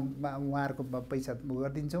बिलमा उहाँहरूको पैसा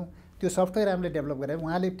गरिदिन्छौँ। त्यो सफ्टवेयर हामीले डेभलप गरेर,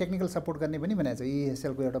 उहाँले टेक्निकल सपोर्ट गर्ने पनि भनेको छ।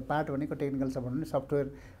 इएसएलको एउटा पार्ट भनेको टेक्निकल सपोर्ट भने सफ्टवेयर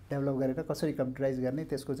डेभलप गरेर कसरी कम्प्युटराइज गर्ने,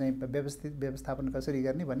 त्यसको चाहिँ व्यवस्थापन कसरी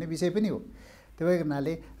गर्ने भन्ने विषय पनि हो। त्यो भएको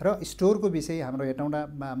हुनाले र स्टोरको विषय हाम्रो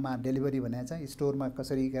हेटौँडामा डेलिभरी भनेको छ, स्टोरमा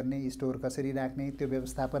कसरी गर्ने, स्टोर कसरी राख्ने, त्यो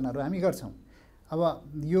व्यवस्थापनहरू हामी गर्छौँ। अब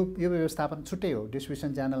यो व्यवस्थापन छुट्टै हो,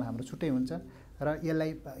 डिस्ट्रिब्युसन च्यानल हाम्रो छुट्टै हुन्छ र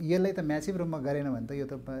यसलाई त म्यासिभ रूपमा गरेन भने त यो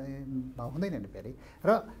त हुँदैन नि फेरि। र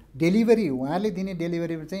डेलिभरी उहाँले दिने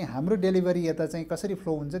डेलिभरीमा चाहिँ हाम्रो डेलिभरी यता चाहिँ कसरी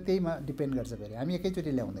फ्लो हुन्छ त्यहीमा डिपेन्ड गर्छ फेरि। हामी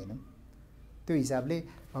एकैचोटि ल्याउँदैनौँ, त्यो हिसाबले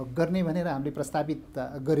गर्ने भनेर हामीले प्रस्तावित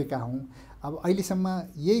गरेका हौँ। अब अहिलेसम्म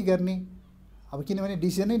यही गर्ने अब किनभने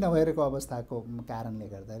डिसिजनै नभएको अवस्थाको कारणले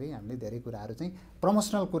गर्दाखेरि हामीले धेरै कुराहरू चाहिँ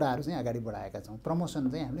प्रमोसनल कुराहरू चाहिँ अगाडि बढाएका छौँ। प्रमोसन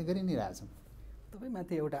चाहिँ हामीले गरि नै रहेछौँ।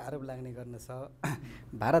 तपाईँमाथि एउटा आरोप लाग्ने गर्न छ,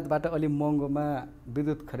 भारतबाट अलि महँगोमा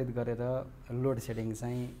विद्युत खरिद गरेर लोड सेडिङ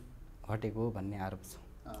चाहिँ हटेको भन्ने आरोप छ।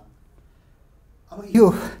 अब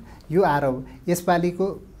यो आरोप यसपालिको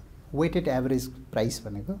वेटेड एभरेज प्राइस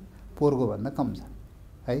भनेको पोहोरको भन्दा कम छ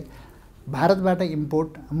है। भारतबाट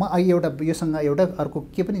इम्पोर्ट म अहिले एउटा योसँग एउटा अर्को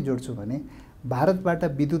के पनि जोड्छु भने भारतबाट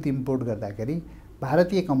विद्युत इम्पोर्ट गर्दाखेरि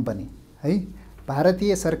भारतीय कम्पनी है,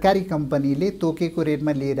 भारतीय सरकारी कम्पनीले तोकेको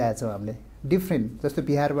रेटमा लिइरहेछौँ हामीले। डिफ्रेन्ट जस्तो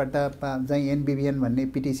बिहारबाट चाहिँ एनबिबिएन भन्ने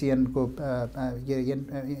पिटिसिएनको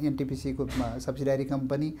एनटिपिसीको सब्सिडारी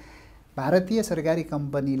कम्पनी भारतीय सरकारी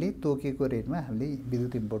कम्पनीले तोकेको रेटमा हामीले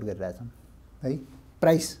विद्युत इम्पोर्ट गरिरहेछौँ है।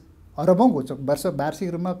 प्राइस अरबौँको वर्ष वार्षिक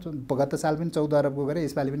रूपमा गत साल पनि 14 अरबको गरे,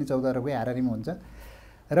 यसपालि पनि 14 अरबकै हाराहारीमा हुन्छ।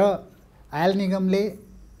 र आयल निगमले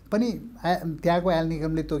पनि त्यहाँको आयल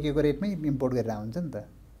निगमले तोकेको रेटमै इम्पोर्ट गरेर हुन्छ नि त,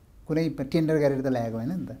 कुनै टेन्डर गरेर त ल्याएको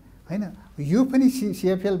होइन नि त होइन। यो पनि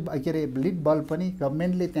सिएफएल के अरे लिड बल्ब पनि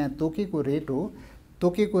गभर्मेन्टले त्यहाँ तोकेको रेट हो,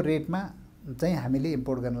 तोकेको रेटमा चाहिँ हामीले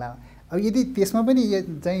इम्पोर्ट गर्न ला। अब यदि त्यसमा पनि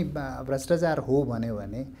चाहिँ भ्रष्टाचार हो भन्यो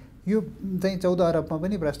भने यो चाहिँ 14 अरबमा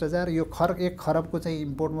पनि भ्रष्टाचार, यो 1 खरबको चाहिँ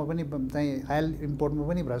इम्पोर्टमा पनि चाहिँ आयल इम्पोर्टमा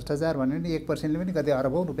पनि भ्रष्टाचार भन्यो भने 1%ले पनि कति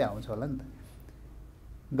अरबौँ रुपियाँ आउँछ होला नि त।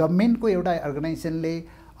 गभर्मेन्टको एउटा अर्गनाइजेसनले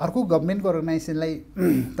अर्को गभर्मेन्टको अर्गनाइजेसनलाई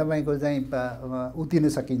तपाईँको चाहिँ दिन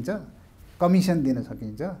सकिन्छ, कमिसन दिन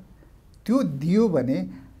सकिन्छ। त्यो दियो भने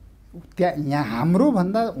त्यहाँ यहाँ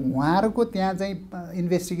हाम्रोभन्दा उहाँहरूको त्यहाँ चाहिँ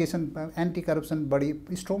इन्भेस्टिगेसन एन्टी करप्सन बढी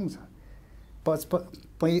स्ट्रङ छ।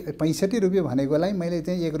 65 रुपियाँ भनेकोलाई मैले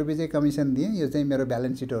चाहिँ 1 रुपियाँ चाहिँ कमिसन दिएँ, यो चाहिँ मेरो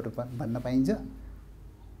ब्यालेन्स सिटहरू भन्न पाइन्छ।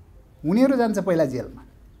 उनीहरू जान्छ पहिला जेलमा।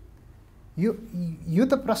 यो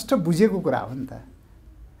त प्रष्ट बुझेको कुरा हो नि त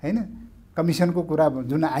होइन। कमिसनको कुरा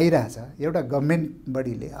जुन आइरहेछ, एउटा गभर्मेन्ट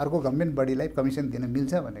बडीले अर्को गभर्मेन्ट बडीलाई कमिसन दिन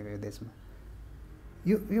मिल्छ भनेको यो देशमा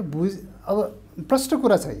यो अब प्रष्ट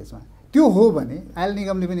कुरा छ यसमा। त्यो हो भने आयल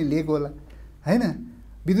निगमले पनि लिएको होला होइन।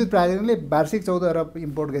 विद्युत प्राधिकरणले वार्षिक 14 अरब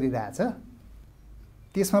इम्पोर्ट गरिरहेछ,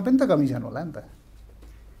 त्यसमा पनि त कमिसन होला नि त।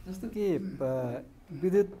 जस्तो कि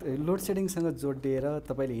विद्युत लोड सेडिङसँग जोडिएर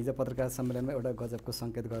तपाईँले हिजो पत्रकार सम्मेलनमा एउटा गजबको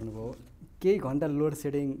सङ्केत गर्नुभयो, केही घन्टा लोड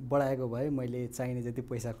सेडिङ बढाएको भए मैले चाहिने जति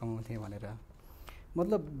पैसा कमाउँथेँ भनेर।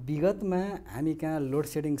 मतलब विगतमा हामी कहाँ लोड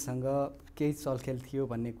सेडिङसँग केही चलखेल थियो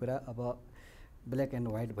भन्ने कुरा अब ब्ल्याक एन्ड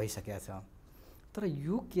व्हाइट भइसकेको छ। तर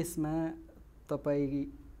यो केसमा तपाईँ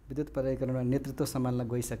विद्युत प्राधिकरणमा नेतृत्व सम्हाल्न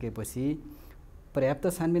गइसकेपछि पर्याप्त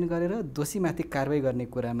छानबिन गरेर दोषीमाथि कारबाही गर्ने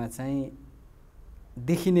कुरामा चाहिँ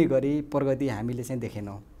देखिने गरी प्रगति हामीले चाहिँ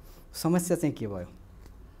देखेनौँ। समस्या चाहिँ के भयो?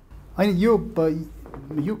 अनि यो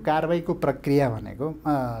कारबाहीको प्रक्रिया भनेको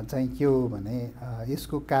चाहिँ के हो भने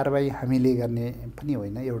यसको कारबाही हामीले गर्ने पनि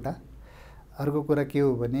होइन एउटा। अर्को कुरा के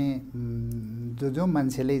हो भने जो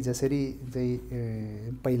मान्छेले जसरी चाहिँ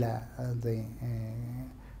पहिला चाहिँ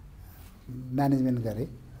म्यानेजमेन्ट गरे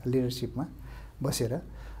लिडरसिपमा बसेर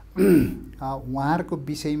उहाँहरूको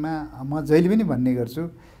विषयमा म जहिले पनि भन्ने गर्छु,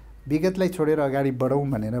 विगतलाई छोडेर अगाडि बढौँ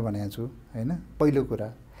भनेर भनेको छु होइन। पहिलो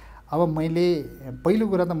कुरा अब मैले पहिलो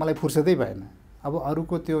कुरा त मलाई फुर्सदै भएन। अब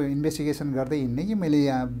अरूको त्यो इन्भेस्टिगेसन गर्दै हिँड्ने कि मैले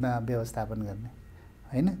यहाँ व्यवस्थापन गर्ने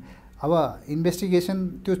होइन। अब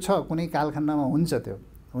इन्भेस्टिगेसन त्यो छ, कुनै कालखण्डमा हुन्छ, त्यो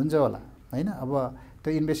हुन्छ होला होइन। अब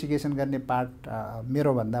त्यो इन्भेस्टिगेसन गर्ने पार्ट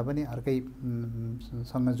मेरोभन्दा पनि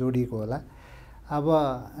अर्कैसँग जोडिएको होला। अब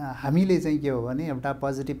हामीले चाहिँ के हो भने एउटा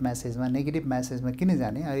पोजिटिभ म्यासेजमा नेगेटिभ म्यासेजमा किन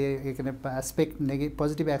जाने, एस्पेक्ट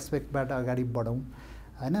पोजिटिभ एस्पेक्टबाट अगाडि बढौँ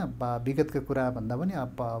होइन। विगतको कुरा भन्दा पनि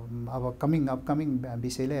अब अपकमिङ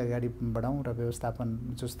विषयलाई अगाडि बढाउँ र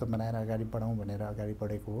व्यवस्थापन चुस्त बनाएर अगाडि बढाउँ भनेर अगाडि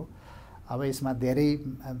बढेको हो। अब यसमा धेरै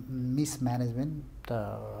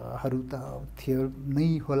मिसम्यानेजमेन्टहरू त थियो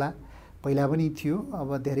नै होला, पहिला पनि थियो।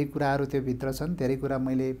 अब धेरै कुराहरू त्यो भित्र छन्, धेरै कुरा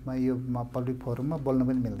मैले यो पब्लिक फोरममा बोल्न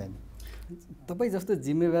पनि मिल्दैन। तपाईँ जस्तो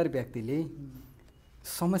जिम्मेवार व्यक्तिले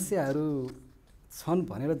समस्याहरू छन्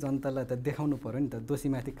भनेर जनतालाई त देखाउनु पऱ्यो नि त,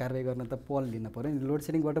 दोषीमाथि कारबाही गर्न त पहल लिन पऱ्यो नि। लोड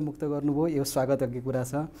सेडिङबाट मुक्त गर्नुभयो, यो स्वागतको कुरा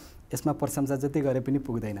छ, यसमा प्रशंसा जति गरे पनि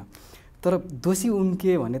पुग्दैन। तर दोषी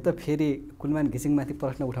उम्किए भने त फेरि कुलमान घिसिङमाथि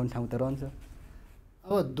प्रश्न उठाउने ठाउँ त रहन्छ।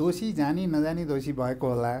 अब दोषी जानी नजानी दोषी भएको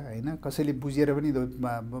होला होइन। कसैले बुझेर पनि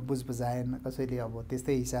बुझ बजाएन, कसैले अब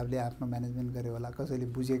त्यस्तै हिसाबले आफ्नो म्यानेजमेन्ट गर्यो होला, कसैले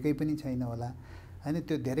बुझेकै पनि छैन होला होइन।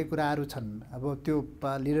 त्यो धेरै कुराहरू छन्। अब त्यो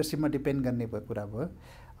लिडरसिपमा डिपेन्ड गर्ने कुरा भयो।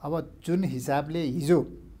 अब जुन हिसाबले हिजो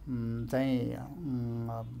चाहिँ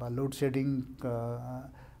लोड सेडिङ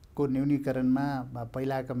को न्यूनीकरणमा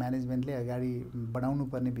पहिलाको म्यानेजमेन्टले अगाडि बढाउनु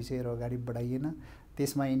पर्ने विषयहरू अगाडि बढाइएन,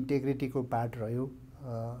 त्यसमा इन्टेग्रिटीको पार्ट रह्यो,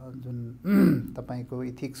 जुन तपाईँको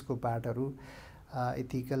इथिक्सको पार्टहरू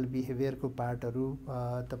एथिकल बिहेभियरको पार्टहरू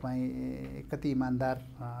तपाईँ कति इमान्दार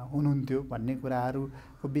हुनुहुन्थ्यो भन्ने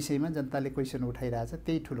कुराहरूको विषयमा जनताले क्वेसन उठाइरहेछ,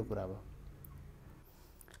 त्यही ठुलो कुरा हो।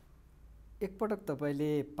 एकपटक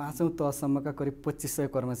तपाईँले 5औं तहसम्मका करिब 2500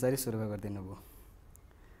 कर्मचारी सुरुवात गरिदिनु भयो,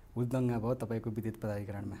 उद्दङ्गा भयो तपाईँको विद्युत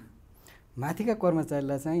प्राधिकरणमा। माथिका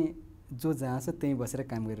कर्मचारीलाई चाहिँ जो जहाँ छ त्यहीँ बसेर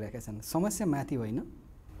काम गरिरहेका छन्, समस्या माथि होइन?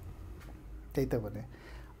 त्यही त भने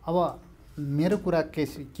अब मेरो कुरा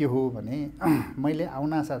के हो भने मैले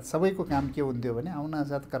आउनासाथ सबैको काम के हुन्थ्यो भने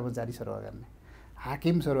आउनासाथ कर्मचारी सरुवा गर्ने,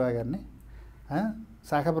 हाकिम सरुवा गर्ने,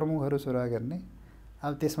 शाखा प्रमुखहरू सरुवा गर्ने।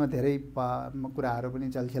 अब त्यसमा धेरै कुराहरू पनि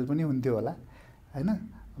चलखेल पनि हुन्थ्यो होला हैन।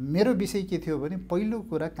 मेरो विषय के थियो भने पहिलो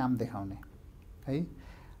कुरा काम देखाउने है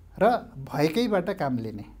र भएकैबाट काम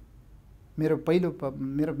लिने। मेरो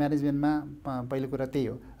म्यानेजमेन्टमा पहिलो कुरा त्यही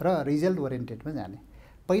हो र रिजल्ट ओरिएन्टेडमा जाने।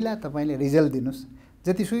 पहिला तपाईँले रिजल्ट दिनुहोस्,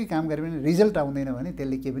 जतिसुकै काम गरे पनि रिजल्ट आउँदैन भने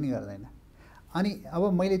त्यसले केही पनि गर्दैन। अनि अब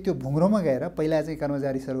मैले त्यो भुङ्रोमा गएर पहिला चाहिँ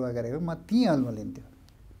कर्मचारी सरुवा गरेको म त्यहीँ अल्मलिन्थ्यो,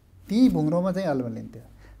 त्यहीँ भुङ्रोमा चाहिँ अल्मलिन्थ्यो।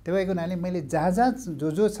 त्यो भएको हुनाले मैले जहाँ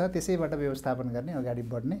जो छ त्यसैबाट व्यवस्थापन गर्ने, अगाडि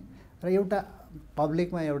बढ्ने र एउटा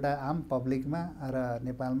पब्लिकमा, एउटा आम पब्लिकमा र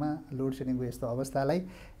नेपालमा लोड सेडिङको यस्तो अवस्थालाई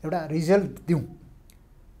एउटा रिजल्ट दिउँ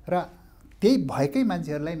र त्यही भएकै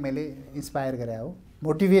मान्छेहरूलाई मैले इन्स्पायर गरे हो,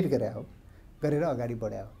 मोटिभेट गरे हो, गरेर अगाडि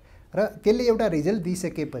बढायो र त्यसले एउटा रिजल्ट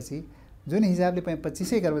दिइसकेपछि जुन हिसाबले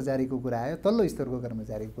 2500 कर्मचारीको कुरा आयो, तल्लो स्तरको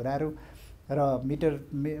कर्मचारीको कुराहरू र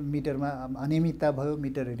मिटरमा अनियमितता भयो,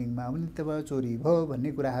 मिटर रिडिङमा अनियमितता भयो, चोरी भयो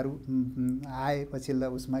भन्ने कुराहरू आए पछिल्लो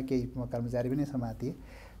उसमा केही कर्मचारी पनि समातिए।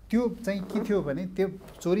 त्यो चाहिँ के थियो भने त्यो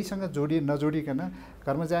चोरीसँग नजोडिकन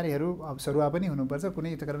कर्मचारीहरू अब सरुवा पनि हुनुपर्छ,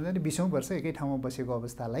 कुनै कर्मचारी 20औं वर्ष एकै ठाउँमा बसेको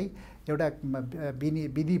अवस्थालाई एउटा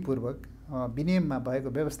विधिपूर्वक विनियममा भएको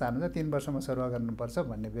व्यवस्था अनुसार 3 वर्षमा सरुवा गर्नुपर्छ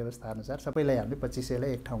भन्ने व्यवस्था अनुसार सबैलाई हामीले 2500लाई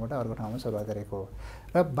एक ठाउँबाट अर्को ठाउँमा सरुवा गरेको हो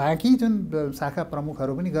र बाँकी जुन शाखा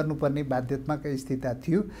प्रमुखहरू पनि गर्नुपर्ने बाध्यतात्मक स्थिति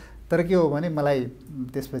थियो। तर के हो भने मलाई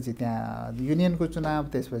त्यसपछि त्यहाँ युनियनको चुनाव,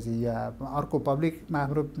 त्यसपछि अर्को पब्लिकमा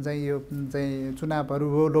हाम्रो चाहिँ यो चाहिँ चुनावहरू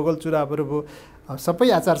हो, लोकल चुनावहरू हो, सबै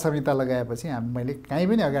आचार संहिता लगाएपछि मैले कहीँ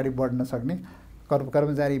पनि अगाडि बढ्न सक्ने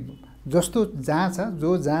कर्मचारी जस्तो जहाँ छ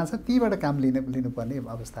जहाँ छ तीबाट काम लिनुपर्ने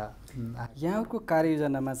अवस्था। यहाँको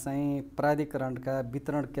कार्ययोजनामा चाहिँ प्राधिकरणका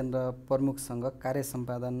वितरण केन्द्र प्रमुखसँग कार्य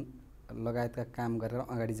सम्पादन लगायतका काम गरेर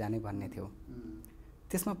अगाडि जाने भन्ने थियो,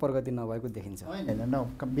 त्यसमा प्रगति नभएको देखिन्छ। होइन,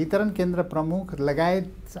 वितरण केन्द्र प्रमुख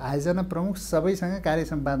लगायत आयोजना प्रमुख सबैसँग कार्य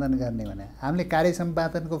सम्पादन गर्ने भने हामीले कार्य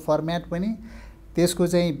सम्पादनको फर्म्याट पनि त्यसको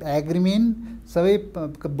चाहिँ एग्रिमेन्ट सबै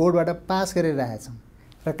बोर्डबाट पास गरेर राखेछौँ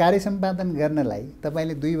र कार्य सम्पादन गर्नलाई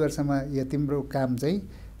तपाईँले 2 वर्षमा यो तिम्रो काम चाहिँ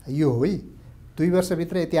यो हो है, 2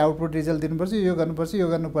 वर्षभित्र यति आउटपुट रिजल्ट दिनुपर्छ, यो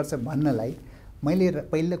गर्नुपर्छ भन्नलाई मैले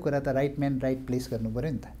पहिलो कुरा त राइट म्यान राइट प्लेस गर्नु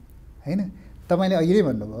पऱ्यो नि त होइन। तपाईँले अहिले नै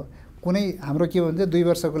भन्नुभयो कुनै हाम्रो के भन्छ 2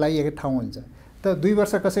 वर्षको लागि एक ठाउँ हुन्छ, त 2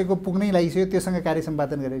 वर्ष कसैको पुग्नै लागिसक्यो त्योसँग कार्य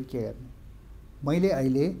सम्पादन गरेर के गर्ने। मैले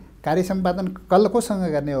अहिले कार्य सम्पादन कोसँग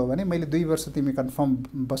गर्ने हो भने मैले 2 वर्ष तिमी कन्फर्म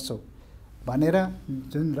बस्छौ भनेर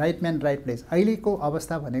जुन राइट म्यान राइट प्लेस अहिलेको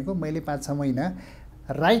अवस्था भनेको मैले 5-6 महिना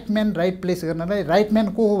राइट म्यान राइट प्लेस गर्नलाई राइट म्यान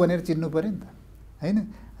को हो भनेर चिन्नु पऱ्यो नि त होइन।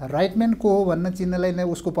 राइट म्यान को हो भन्न चिन्नलाई नै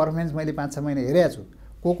उसको पर्फर्मेन्स मैले 5-6 महिना हेरेको छु,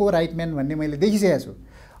 को राइट म्यान भन्ने मैले देखिसकेको छु।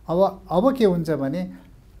 अब के हुन्छ भने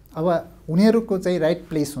अब उनीहरूको चाहिँ राइट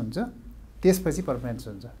प्लेस हुन्छ, त्यसपछि पर्फर्मेन्स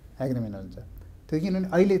हुन्छ, एग्रिमेन्ट हुन्छ। त्यो किनभने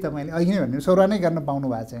अहिले तपाईँले अहिले भन्नु सरुवा नै गर्न पाउनु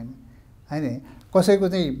भएको छैन होइन। कसैको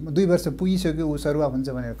चाहिँ 2 वर्ष पुगिसक्यो ऊ सरुवा हुन्छ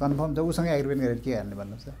भनेर कन्फर्म छ, उसँग एग्रिमेन्ट गरेर के गर्ने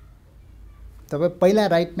भन्नुहोस् त। तपाईँ पहिला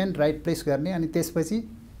राइट म्यान राइट प्लेस गर्ने अनि त्यसपछि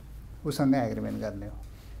उसँग एग्रिमेन्ट गर्ने हो।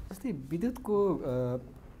 जस्तै विद्युतको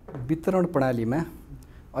वितरण प्रणालीमा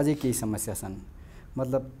अझै केही समस्या छन्,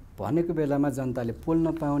 मतलब भनेको बेलामा जनताले पोल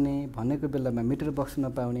नपाउने, भनेको बेलामा मिटर बक्स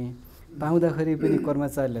नपाउने, पाउँदाखेरि पनि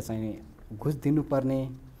कर्मचारीले चाहिँ घुस दिनुपर्ने,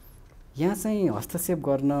 यहाँ चाहिँ हस्तक्षेप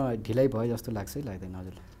गर्न ढिलाइ भयो जस्तो लाग्छ है, लाग्दैन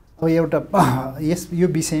हजुरलाई? अब एउटा यो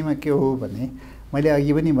विषयमा के हो भने मैले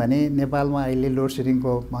अघि पनि भने नेपालमा अहिले लोड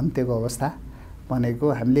सेडिङको अन्त्यको अवस्था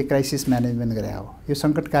भनेको हामीले क्राइसिस म्यानेजमेन्ट गरे हो। यो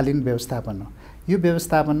सङ्कटकालीन व्यवस्थापन हो। यो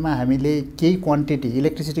व्यवस्थापनमा हामीले केही क्वान्टिटी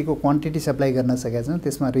इलेक्ट्रिसिटीको क्वान्टिटी सप्लाई गर्न सकेका छौँ,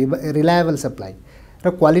 त्यसमा रिलायबल सप्लाई र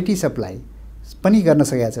क्वालिटी सप्लाई पनि गर्न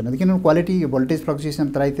सकेका छैन। किनभने क्वालिटी भोल्टेज फ्लक्चुएसन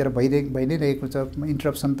तराईतिर भइ नै रहेको छ,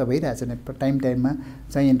 इन्टरप्सन त भइरहेछ नि, टाइममा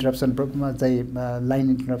चाहिँ इन्टरप्सन चाहिँ लाइन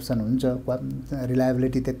इन्टरप्सन हुन्छ,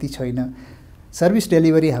 रिलायबिलिटी त्यति छैन, सर्भिस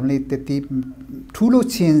डेलिभरी हामीले त्यति ठुलो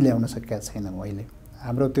चेन्ज ल्याउन सकेका छैनौँ अहिले,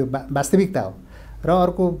 हाम्रो त्यो वास्तविकता हो। र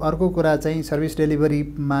अर्को कुरा चाहिँ सर्भिस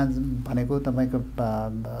डेलिभरीमा भनेको तपाईँको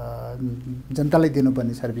जनतालाई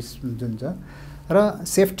दिनुपर्ने सर्भिस जुन छ र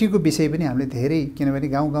सेफ्टीको विषय पनि हामीले धेरै, किनभने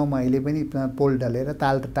गाउँ गाउँमा अहिले पनि पोल ढलेर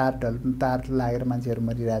तार लागेर मान्छेहरू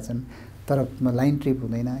मरिरहेछन्, तर लाइन ट्रिप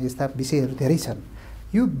हुँदैन, यस्ता विषयहरू धेरै छन्।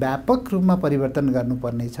 यो व्यापक रूपमा परिवर्तन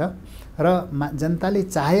गर्नुपर्ने छ र जनताले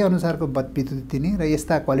चाहे अनुसारको विद्युत दिने र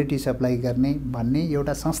यस्ता क्वालिटी सप्लाई गर्ने भन्ने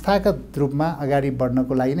एउटा संस्थागत रूपमा अगाडि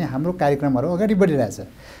बढ्नको लागि नै हाम्रो कार्यक्रमहरू अगाडि बढिरहेछ।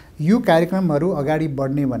 यो कार्यक्रमहरू अगाडि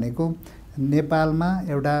बढ्ने भनेको नेपालमा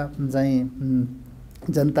एउटा चाहिँ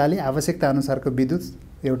जनताले आवश्यकता अनुसारको विद्युत,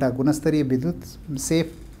 एउटा गुणस्तरीय विद्युत, सेफ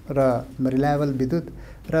र रिलायबल विद्युत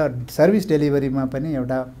र सर्भिस डेलिभरीमा पनि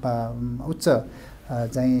एउटा उच्च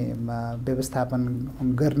चाहिँ व्यवस्थापन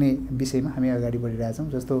गर्ने विषयमा हामी अगाडि बढिरहेछौँ।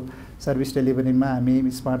 जस्तो सर्भिस डेलिभरीमा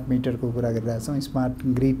हामी स्मार्ट मिटरको कुरा गरिरहेछौँ, स्मार्ट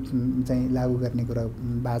ग्रिड चाहिँ लागू गर्ने कुरा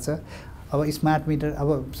भएको छ। अब स्मार्ट मिटर,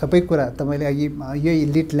 अब सबै कुरा तपाईँले अघि यो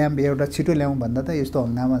लिड ल्याम्प एउटा छिटो ल्याउँ भन्दा त यस्तो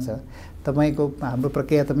हङ्गामा छ, तपाईँको हाम्रो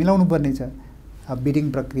प्रक्रिया त मिलाउनु पर्ने छ।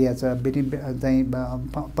 बिडिङ प्रक्रिया छ, बिडिङ चाहिँ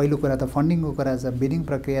पहिलो कुरा त फन्डिङको कुरा छ, बिडिङ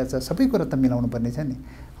प्रक्रिया छ, सबै कुरा त मिलाउनु पर्ने छ नि।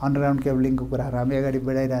 अन्डरग्राउन्ड केबलिङको कुराहरू हामी अगाडि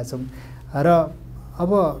बढाइरहेछौँ र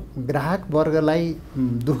अब ग्राहक वर्गलाई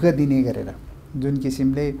दुःख दिने गरेर जुन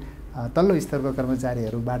किसिमले तल्लो स्तरको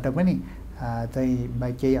कर्मचारीहरूबाट पनि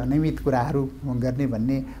चाहिँ केही अनियमित कुराहरू गर्ने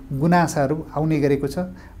भन्ने गुनासाहरू आउने गरेको छ।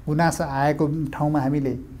 गुनासा आएको ठाउँमा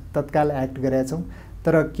हामीले तत्काल एक्ट गरेका छौँ।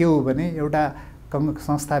 तर के हो भने एउटा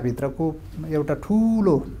संस्थाभित्रको एउटा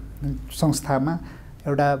ठुलो संस्थामा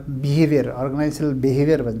एउटा बिहेभियर, अर्गनाइजेसनल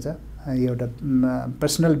बिहेभियर भन्छ, एउटा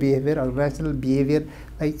पर्सनल बिहेभियर, अर्गनाइजेसनल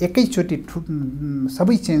बिहेभियरलाई एकैचोटि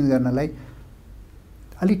सबै चेन्ज गर्नलाई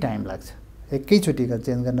अलि टाइम लाग्छ। एकैचोटि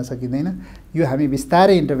चेन्ज गर्न सकिँदैन। यो हामी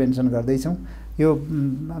बिस्तारै इन्टरभेन्सन गर्दैछौँ। यो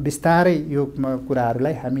बिस्तारै यो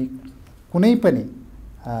कुराहरूलाई हामी कुनै पनि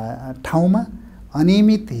ठाउँमा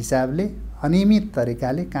अनियमित हिसाबले, अनियमित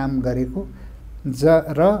तरिकाले काम गरेको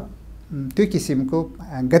र त्यो किसिमको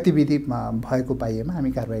गतिविधि भएको पाइएमा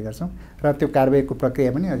हामी कारबाही गर्छौँ र त्यो कारबाहीको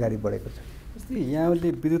प्रक्रिया पनि अगाडि बढेको छ। जस्तै यहाँले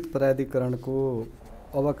विद्युत प्राधिकरणको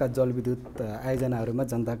अबका जलविद्युत आयोजनाहरूमा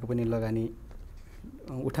जनताको पनि लगानी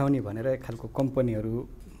उठाउने भनेर एक खालको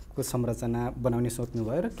कम्पनीहरूको संरचना बनाउने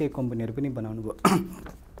सोच्नुभयो र केही कम्पनीहरू पनि बनाउनु भयो।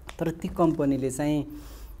 तर ती कम्पनीले चाहिँ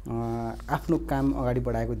आफ्नो काम अगाडि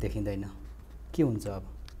बढाएको देखिँदैन। के हुन्छ अब?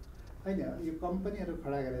 होइन, यो कम्पनीहरू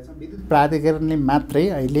खडा गरेका छौँ। विद्युत प्राधिकरणले मात्रै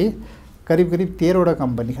अहिले करिब 13वटा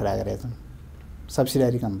कम्पनी खडा गरेका छन्,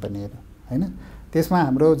 सब्सिडियरी कम्पनीहरू होइन। त्यसमा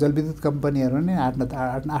हाम्रो जलविद्युत कम्पनीहरू नै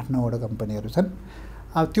 8-9वटा कम्पनीहरू छन्।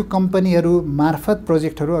 अब त्यो कम्पनीहरू मार्फत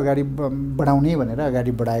प्रोजेक्टहरू अगाडि बढाउने भनेर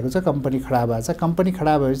अगाडि बढाएको छ। कम्पनी खडा भएको छ। कम्पनी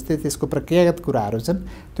खडा भएपछि त्यसको प्रक्रियागत कुराहरू छन्।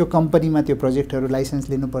 त्यो कम्पनीमा त्यो प्रोजेक्टहरू लाइसेन्स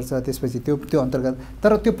लिनुपर्छ, त्यसपछि त्यो अन्तर्गत।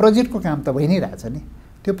 तर त्यो प्रोजेक्टको काम त भइ नै रहेछ नि।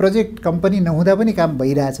 त्यो प्रोजेक्ट कम्पनी नहुँदा पनि काम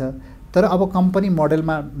भइरहेछ। तर अब कम्पनी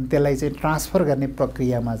मोडलमा त्यसलाई चाहिँ ट्रान्सफर गर्ने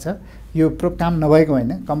प्रक्रियामा छ। यो काम नभएको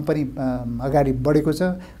होइन, कम्पनी अगाडि बढेको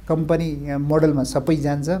छ। कम्पनी मोडलमा सबै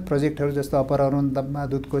जान्छ। प्रोजेक्टहरू जस्तो अप्पर अरुणमा,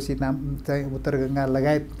 दुधकोशी, चाहिँ उत्तर गङ्गा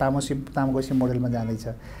लगायत तामाकोशी मोडलमा जाँदैछ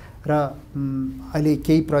र अहिले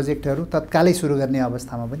केही प्रोजेक्टहरू तत्कालै सुरु गर्ने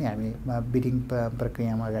अवस्थामा पनि हामी बिडिङ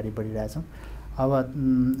प्रक्रियामा अगाडि बढिरहेछौँ। अब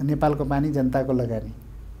नेपालको पानी जनताको लगानी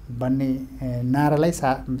भन्ने नारालाई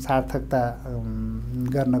सार्थकता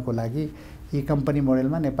गर्नको लागि यी कम्पनी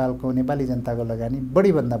मोडलमा नेपाली जनताको लगानी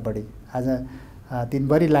बढीभन्दा बढी, आज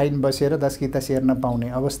दिनभरि लाइन बसेर 10 किता सेयर नपाउने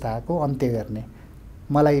अवस्थाको अन्त्य गर्ने,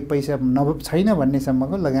 मलाई पैसा छैन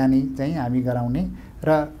भन्नेसम्मको लगानी चाहिँ हामी गराउने र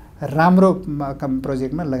राम्रो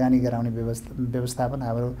प्रोजेक्टमा लगानी गराउने व्यवस्थापन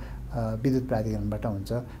हाम्रो विद्युत प्राधिकरणबाट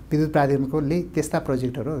हुन्छ। विद्युत प्राधिकरणले त्यस्ता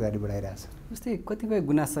प्रोजेक्टहरू अगाडि बढाइरहेछ। जस्तै कतिपय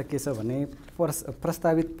गुनासा के छ भने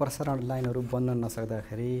प्रस्तावित प्रसारण लाइनहरू बन्न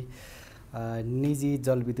नसक्दाखेरि निजी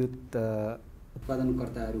जलविद्युत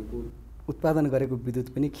उत्पादनकर्ताहरूको उत्पादन गरेको विद्युत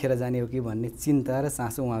पनि खेर जाने हो कि भन्ने चिन्ता र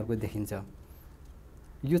चासो उहाँहरूको देखिन्छ।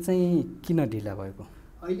 यो चाहिँ किन ढिला भएको?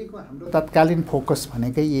 अहिलेको हाम्रो तत्कालीन फोकस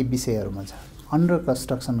भनेकै यही विषयहरूमा छ। अन्डर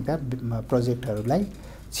कन्स्ट्रक्सनका प्रोजेक्टहरूलाई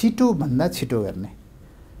छिटोभन्दा छिटो गर्ने।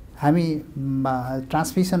 हामी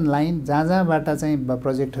ट्रान्समिसन लाइन जहाँबाट चाहिँ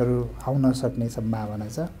प्रोजेक्टहरू आउन सक्ने सम्भावना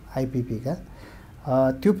छ आइपिपीका,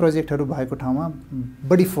 त्यो प्रोजेक्टहरू भएको ठाउँमा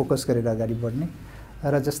बढी फोकस गरेर अगाडि बढ्ने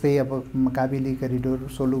र जस्तै अब काबेली करिडोर,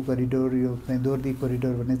 सोलु करिडोर, यो दोर्दी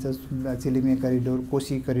करिडोर भन्ने छ, चिलिमे करिडोर,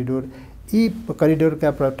 कोशी करिडोर, यी करिडोरका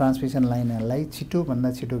ट्रान्समिसन लाइनहरूलाई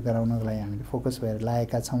छिटोभन्दा छिटो गराउनको लागि हामीले फोकस भएर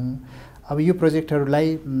लागेका छौँ। अब यो प्रोजेक्टहरूलाई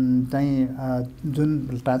चाहिँ जुन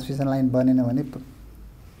ट्रान्समिसन लाइन बनेन भने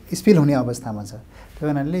स्पिल हुने अवस्थामा छ।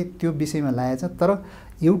 त्यही कारणले त्यो विषयमा लागेको छ। तर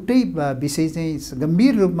एउटै विषय चाहिँ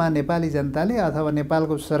गम्भीर रूपमा नेपाली जनताले अथवा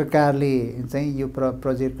नेपालको सरकारले चाहिँ यो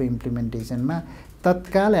प्रोजेक्टको इम्प्लिमेन्टेसनमा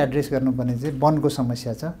तत्काल एड्रेस गर्नुपर्ने चाहिँ वनको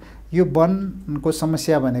समस्या छ। यो वनको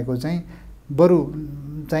समस्या भनेको चाहिँ बरु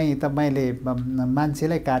चाहिँ तपाईँले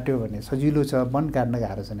मान्छेलाई काट्यो भने सजिलो छ, वन काट्न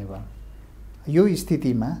गाह्रो छ नेपाल। यो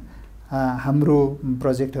स्थितिमा हाम्रो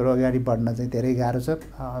प्रोजेक्टहरू अगाडि बढ्न चाहिँ धेरै गाह्रो छ।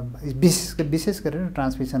 विशेष गरेर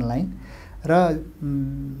ट्रान्समिसन लाइन र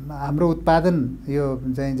हाम्रो उत्पादन यो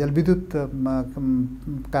चाहिँ जलविद्युत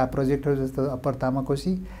का प्रोजेक्टहरू जस्तो अप्पर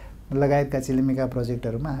तामाकोसी लगायतका चिलिमेका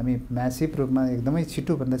प्रोजेक्टहरूमा हामी म्यासिभ रूपमा एकदमै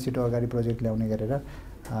छिटोभन्दा छिटो अगाडि प्रोजेक्ट ल्याउने गरेर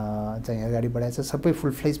चाहिँ अगाडि बढाएको छ। सबै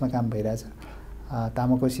फुल फ्लेजमा काम भइरहेछ।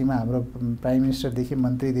 तामाकोसीमा हाम्रो प्राइम मिनिस्टरदेखि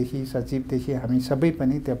मन्त्रीदेखि सचिवदेखि हामी सबै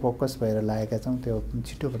पनि त्यो फोकस भएर लागेका छौँ त्यो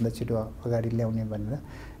छिटोभन्दा छिटो अगाडि ल्याउने भनेर।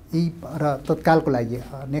 यी र तत्कालको लागि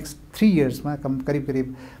नेक्स्ट 3 इयर्समा करिब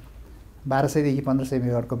 1200 देखि 1500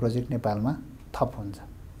 मेगावाटको प्रोजेक्ट नेपालमा थप हुन्छ।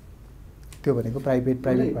 त्यो भनेको प्राइभेट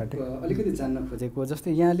पार्टी। अलिकति जान्न खोजेको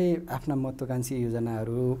जस्तै यहाँले आफ्ना महत्त्वाकांक्षी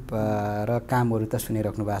योजनाहरू र कामहरू त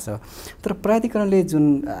सुनिराख्नु भएको छ, तर प्राधिकरणले जुन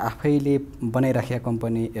आफैले बनाइराखेका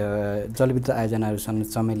कम्पनी जलविद्युत आयोजनाहरू छन्,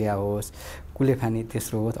 चमेलिया होस्, कुलेखानी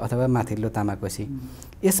तेस्रो होस् अथवा माथिल्लो तामाकोसी,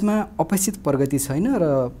 यसमा अपेक्षित प्रगति छैन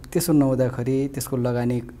र त्यसो नहुँदाखेरि त्यसको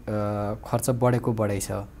लगानी खर्च बढै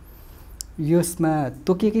छ। यसमा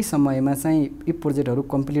तोकिएकै समयमा चाहिँ यी प्रोजेक्टहरू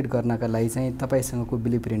कम्प्लिट गर्नका लागि चाहिँ तपाईँसँगको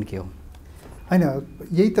ब्लुप्रिन्ट के हो? होइन,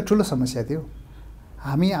 यही त ठुलो समस्या थियो।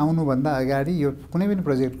 हामी आउनुभन्दा अगाडि यो कुनै पनि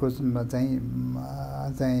प्रोजेक्टको चाहिँ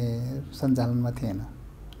सञ्चालनमा थिएन,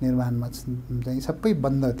 निर्माणमा चाहिँ सबै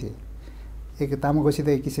बन्द थिए। एक तामाकोसी त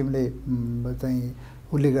एक किसिमले चाहिँ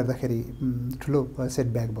उसले गर्दाखेरि ठुलो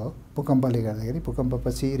सेटब्याक भयो भूकम्पले गर्दाखेरि।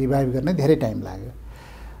 भूकम्पपछि रिभाइभ गर्ने धेरै टाइम लाग्यो।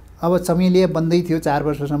 अब चमेलिया बन्दै थियो 4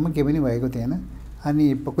 वर्षसम्म, केही पनि भएको थिएन। अनि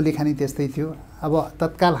कुलेखानी त्यस्तै थियो। अब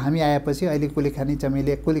तत्काल हामी आएपछि अहिले कुलेखानी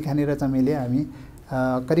र चमेलिया हामी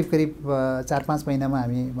करिब 4-5 महिनामा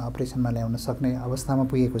हामी अपरेसनमा ल्याउन सक्ने अवस्थामा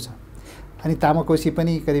पुगेको छ। अनि तामाकोसी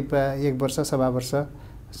पनि करिब 1 वर्ष सवा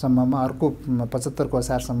वर्षसम्ममा अर्को 75 को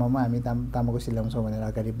असारसम्ममा हामी तामाकोसी ल्याउँछौँ भनेर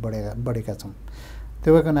अगाडि बढेका छौँ।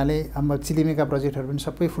 त्यो भएको हुनाले अब चिलिमेका प्रोजेक्टहरू पनि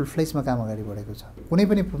सबै फुल फ्लेजमा काम अगाडि बढेको छ। कुनै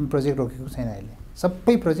पनि प्रोजेक्ट रोकेको छैन। अहिले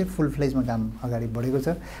सबै प्रोजेक्ट फुल फ्लेजमा काम अगाडि बढेको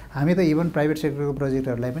छ। हामी त इभन प्राइभेट सेक्टरको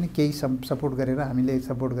प्रोजेक्टहरूलाई पनि केही सपोर्ट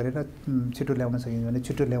गरेर छिटो ल्याउन सकिन्छ भने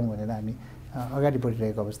छिटो ल्याउँ भनेर हामी अगाडि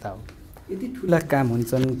बढिरहेको अवस्था हो। यति ठुला काम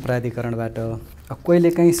हुन्छन् प्राधिकरणबाट,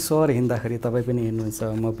 कहिलेकाहीँ सहर हिँड्दाखेरि तपाईँ पनि हिँड्नुहुन्छ,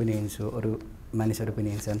 म पनि हिँड्छु, अरू मानिसहरू पनि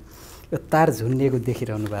हिँड्छन्, यो तार झुन्डिएको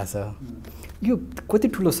देखिरहनु भएको छ। यो कति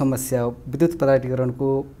ठुलो समस्या हो विद्युत प्राधिकरणको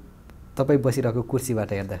तपाईँ बसिरहेको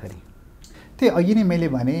कुर्सीबाट हेर्दाखेरि? त्यही अघि नै मैले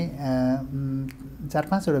भने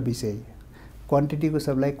 4-5 वटा विषय, क्वान्टिटीको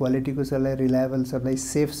सप्लाई, क्वालिटीको supply, reliable supply,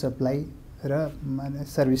 safe supply र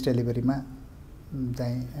सर्भिस डेलिभरीमा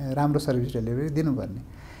चाहिँ राम्रो सर्भिस डेलिभरी दिनुपर्ने।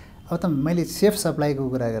 अब त मैले सेफ सप्लाईको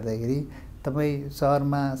कुरा गर्दाखेरि तपाईँ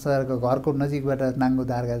सहरको घरको नजिकबाट नाङ्गो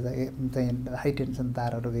तार चाहिँ हाई टेन्सन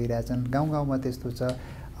तारहरू गइरहेछन्। गाउँमा त्यस्तो छ।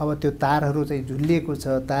 अब त्यो तारहरू चाहिँ झुलिएको छ,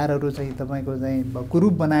 तारहरू चाहिँ तपाईँको चाहिँ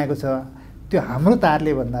कुरूप बनाएको छ। त्यो हाम्रो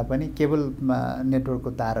तारले भन्दा पनि केबल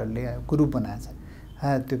नेटवर्कको तारहरूले कुरूप बनाएको छ।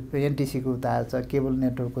 त्यो एनटिसीको तार छ, केबल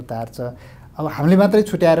नेटवर्कको तार छ। अब हामीले मात्रै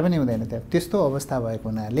छुट्याएर पनि हुँदैन। त्यस्तो अवस्था भएको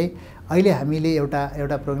हुनाले अहिले हामीले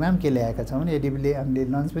एउटा प्रोग्राम के ल्याएका छौँ भने एडिबीले हामीले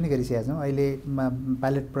लन्च पनि गरिसकेका छौँ। अहिले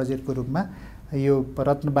पाइलट प्रोजेक्टको रूपमा यो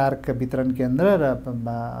रत्नबार्ग वितरण केन्द्र र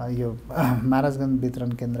यो महाराजगञ्ज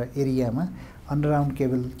वितरण केन्द्र एरियामा अन्डरग्राउन्ड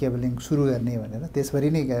केबलिङ सुरु गर्ने भनेर त्यसरी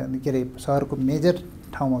नै के अरे सहरको मेजर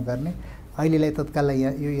ठाउँमा गर्ने, अहिलेलाई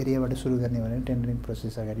तत्काललाई यो एरियाबाट सुरु गर्ने भनेर टेन्डरिङ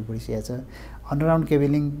प्रोसेस अगाडि बढिसकेको छ। अन्डरग्राउन्ड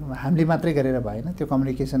केबलिङ हामीले मात्रै गरेर भएन, त्यो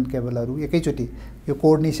कम्युनिकेसन केबलहरू एकैचोटि यो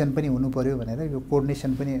कोअर्डिनेसन पनि हुनु पर्यो भनेर यो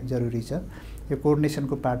कोअर्डिनेसन पनि जरुरी छ। यो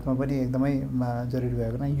कोअर्डिनेसनको पार्टमा पनि एकदमै जरुरी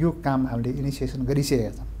भएको हुनाले यो काम हामीले इनिसिएसन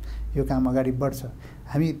गरिसकेका छौँ। यो काम अगाडि बढ्छ।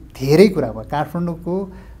 हामी धेरै कुरामा काठमाडौँको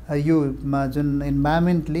यो जुन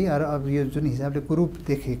इन्भाइरोमेन्टली अब यो जुन हिसाबले कुरूप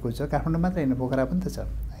देखेको छ, काठमाडौँ मात्रै होइन पोखरा पनि त छ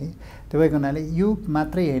है। त्यो भएको हुनाले यो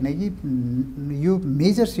मात्रै होइन कि यो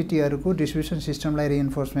मेजर सिटीहरूको डिस्ट्रिब्युसन सिस्टमलाई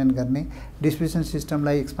रिइन्फोर्समेन्ट गर्ने, डिस्ट्रिब्युसन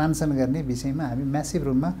सिस्टमलाई एक्सपान्सन गर्ने विषयमा हामी म्यासिभ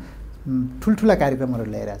रूपमा ठुल्ठुला कार्यक्रमहरू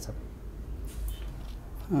ल्याइरहेछौँ।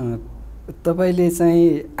 तपाईँले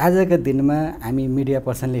चाहिँ आजका दिनमा हामी मिडिया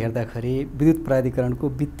पर्सनले हेर्दाखेरि विद्युत प्राधिकरणको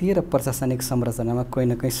वित्तीय र प्रशासनिक संरचनामा कहीँ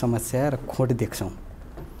न कहीँ समस्या र खोट देख्छौँ।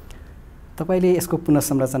 तपाईँले यसको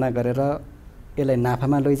पुनर्संरचना गरेर यसलाई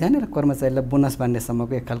नाफामा लैजाने र कर्मचारीलाई बोनस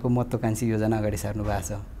बाँड्नेसम्मको एक खालको महत्त्वाकांक्षी योजना अगाडि सार्नु भएको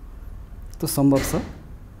छ। त्यो सम्भव छ?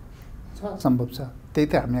 सम्भव छ। त्यही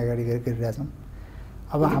त हामी अगाडि गरिरहेछौँ।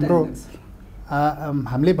 अब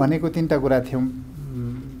हामीले भनेको 3टा कुरा थियौँ।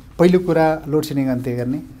 पहिलो कुरा लोड सेडिङ अन्त्य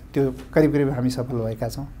गर्ने, त्यो करिब हामी सफल भएका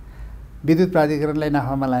छौँ। विद्युत प्राधिकरणलाई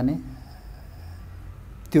नाफामा लाने,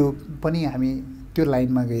 त्यो पनि हामी त्यो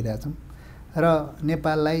लाइनमा गइरहेछौँ। र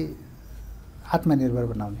नेपाललाई आत्मनिर्भर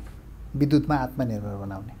बनाउने, विद्युतमा आत्मनिर्भर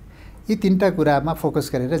बनाउने, यी 3टा कुरामा फोकस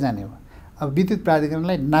गरेर जाने हो। अब विद्युत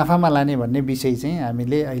प्राधिकरणलाई नाफामा लाने भन्ने विषय चाहिँ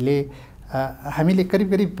हामीले अहिले हामीले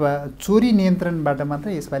करिब चोरी नियन्त्रणबाट मात्र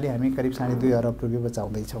यसपालि हामी करिब 2.5 अरब रुपियाँ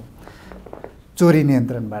बचाउँदैछौँ चोरी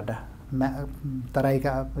नियन्त्रणबाट।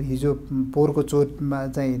 तराईका हिजो पोहोरको चोरमा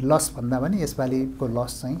चाहिँ लस भन्दा पनि यसपालिको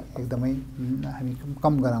लस चाहिँ एकदमै हामी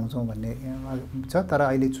कम गराउँछौँ भन्ने छ। तर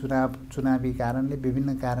अहिले चुनावी कारणले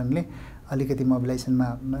विभिन्न कारणले अलिकति मोबिलाइजेसनमा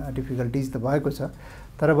डिफिकल्टिज त भएको छ,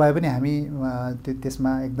 तर भए पनि हामी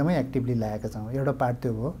त्यसमा एकदमै एक्टिभली लागेका छौँ। एउटा पार्ट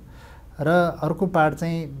त्यो भयो र अर्को पार्ट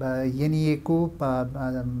चाहिँ एनइएको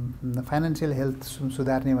फाइनेन्सियल हेल्थ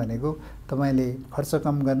सुधार्ने भनेको तपाईँले खर्च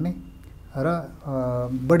कम गर्ने र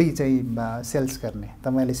बढी चाहिँ सेल्स गर्ने।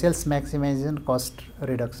 तपाईँले सेल्स म्याक्सिमाइजेसन कस्ट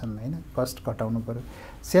रिडक्सन होइन, कस्ट घटाउनु पऱ्यो।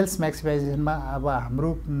 सेल्स म्याक्सिमाइजेसनमा अब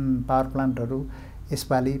हाम्रो पावर प्लान्टहरू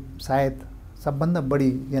यसपालि सायद सबभन्दा बढी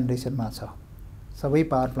जेनेरेसनमा छ। सबै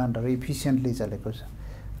पावर प्लान्टहरू इफिसियन्टली चलेको छ।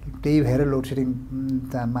 त्यही भएर लोड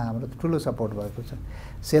सेडिङमा हाम्रो ठुलो सपोर्ट भएको छ।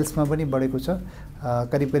 सेल्समा पनि बढेको छ।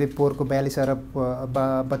 करिब पोहोरको 42 अरब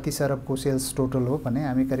 32 अरबको सेल्स टोटल हो भने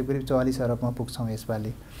हामी करिब 44 अरबमा पुग्छौँ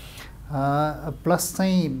यसपालि। प्लस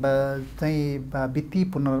चाहिँ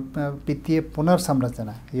वित्तीय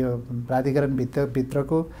पुनर्संरचना, यो प्राधिकरण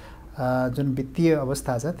भित्रको जुन वित्तीय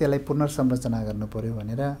अवस्था छ त्यसलाई पुनर्संरचना गर्नु पर्यो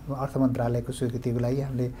भनेर अर्थ मन्त्रालयको स्वीकृतिको लागि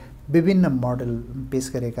हामीले विभिन्न मोडल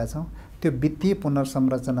पेश गरेका छौँ। त्यो वित्तीय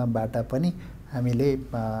पुनर्संरचनाबाट पनि हामीले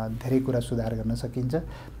धेरै कुरा सुधार गर्न सकिन्छ।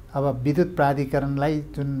 अब विद्युत प्राधिकरणलाई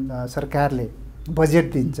जुन सरकारले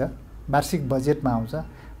बजेट दिन्छ, वार्षिक बजेटमा आउँछ,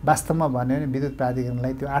 वास्तवमा भन्यो भने विद्युत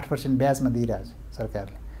प्राधिकरणलाई त्यो 8% ब्याजमा दिइरहेछ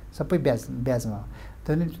सरकारले, सबै ब्याजमा।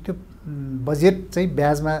 त्यो बजेट चाहिँ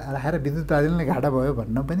ब्याजमा राखेर विद्युत प्राधिकरणले घाटा भयो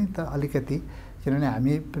भन्न पनि त अलिकति, किनभने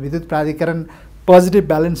हामी विद्युत प्राधिकरण पोजिटिभ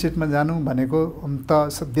ब्यालेन्स सिटमा जानु भनेको त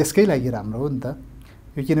देशकै लागि राम्रो हो नि त।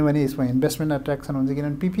 यो किनभने यसमा इन्भेस्टमेन्ट एट्र्याक्सन हुन्छ।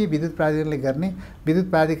 किनभने पिपिए विद्युत प्राधिकरणले गर्ने, विद्युत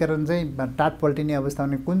प्राधिकरण चाहिँ टाट पल्टिने अवस्था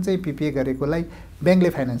भने कुन चाहिँ पिपिए गरेकोलाई ब्याङ्कले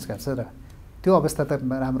फाइनेन्स गर्छ र त्यो अवस्था त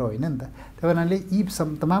राम्रो होइन नि त। त्यही कारणले यी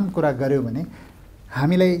तमाम कुरा गऱ्यो भने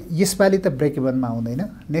हामीलाई यसपालि त ब्रेक इभनमा आउँदैन,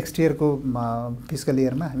 नेक्स्ट इयरको फिस्कल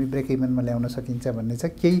इयरमा हामी ब्रेक इभनमा ल्याउन सकिन्छ भन्ने छ।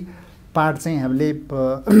 केही पार्ट चाहिँ हामीले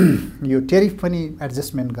यो टेरिफ पनि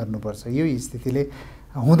एडजस्टमेन्ट गर्नुपर्छ। यो स्थितिले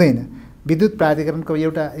हुँदैन। विद्युत प्राधिकरणको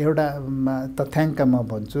एउटा तथ्याङ्क म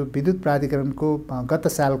भन्छु, विद्युत प्राधिकरणको गत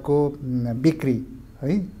सालको बिक्री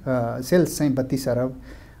है सेल्स चाहिँ 32 अरब,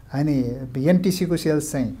 अनि एनटिसीको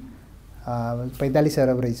सेल्स चाहिँ 45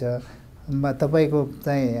 अरब रहेछ। तपाईँको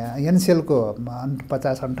चाहिँ एनसेलको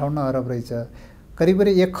 50-58 अरब रहेछ। करिब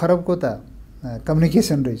 1 खरबको त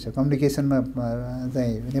कम्युनिकेसन रहेछ। कम्युनिकेसनमा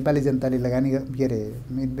चाहिँ नेपाली जनताले लगानी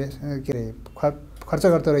खर्च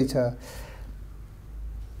गर्दो रहेछ।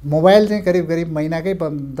 मोबाइल चाहिँ करिब महिनाकै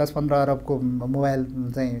 10-15 अरबको मोबाइल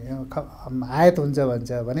चाहिँ आयात हुन्छ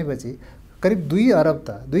भनेपछि करिब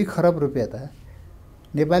 2 खरब रुपियाँ त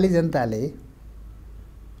नेपाली जनताले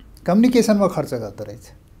कम्युनिकेसनमा खर्च गर्दो रहेछ।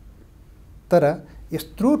 तर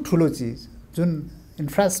यत्रो ठुलो चिज जुन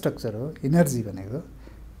इन्फ्रास्ट्रक्चर हो, इनर्जी भनेको,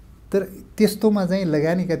 तर त्यस्तोमा चाहिँ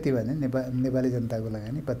लगानी कति भने नेपाली जनताको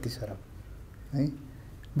लगानी 32 अरब है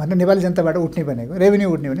भन्नु। नेपाली जनताबाट उठ्ने भनेको रेभेन्यू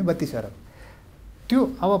उठ्ने भने 32 अरब। त्यो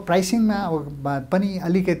अब प्राइसिङमा अब पनि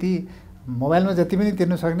अलिकति मोबाइलमा जति पनि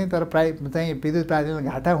तिर्नु सक्ने, तर चाहिँ विद्युत प्राधिकरण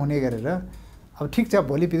घाटा हुने गरेर अब ठिक छ,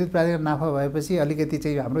 भोलि विद्युत प्राधिकरण नाफा भएपछि अलिकति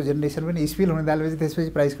चाहिँ हाम्रो जेनेरेसन पनि स्पिल हुन थालेपछि त्यसपछि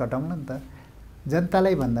प्राइस घटाउन नि त।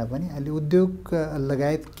 जनतालाई भन्दा पनि अहिले उद्योग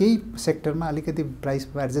लगायत केही सेक्टरमा अलिकति प्राइस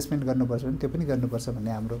एडजस्टमेन्ट गर्नुपर्छ भने त्यो पनि गर्नुपर्छ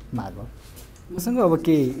भन्ने हाम्रो माग हो। मसँग अब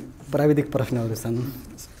केही प्राविधिक प्रश्नहरू छन्,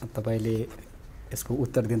 तपाईँले यसको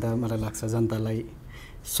उत्तर दिँदा मलाई लाग्छ जनतालाई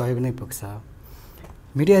सहयोग नै पुग्छ।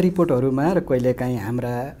 मिडिया रिपोर्टहरूमा र कहिलेकाहीँ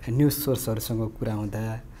हाम्रा न्युज सोर्सहरूसँग कुरा हुँदा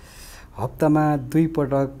हप्तामा 2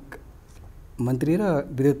 पटक मन्त्री र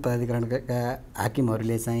विद्युत प्राधिकरणका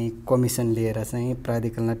हाकिमहरूले चाहिँ कमिसन लिएर चाहिँ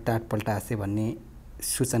प्राधिकरणलाई टाटपल्टासे भन्ने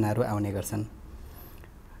सूचनाहरू आउने गर्छन्।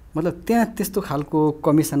 मतलब त्यहाँ त्यस्तो खालको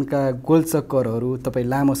कमिसनका गोलचक्करहरू तपाईँ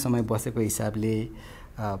लामो समय बसेको हिसाबले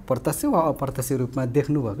प्रत्यक्ष वा अप्रत्यक्ष रूपमा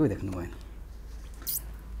देख्नुभयो कि देख्नु भएन?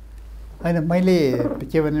 होइन, मैले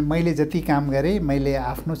के भने मैले जति काम गरेँ, मैले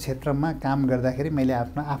आफ्नो क्षेत्रमा काम गर्दाखेरि मैले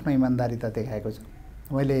आफ्नो इमान्दारी त देखाएको छु।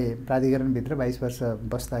 मैले प्राधिकरणभित्र 22 वर्ष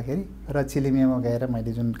बस्दाखेरि र चिलिमियामा गएर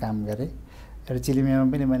मैले जुन काम गरेँ र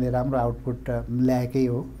चिलिमियामा पनि मैले राम्रो आउटपुट ल्याएकै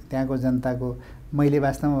हो। त्यहाँको जनताको मैले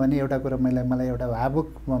वास्तवमा भने एउटा कुरा मलाई एउटा भावुक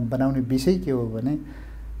बनाउने विषय के हो भने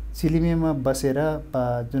चिलिमियामा बसेर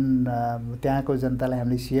जुन त्यहाँको जनतालाई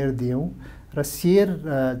हामीले सेयर दियौँ र सेयर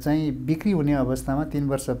चाहिँ बिक्री हुने अवस्थामा 3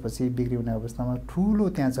 वर्षपछि बिक्री हुने अवस्थामा ठुलो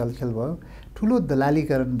त्यहाँ चलखेल भयो, ठुलो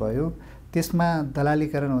दलालीकरण भयो। त्यसमा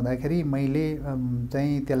दलालीकरण हुँदाखेरि मैले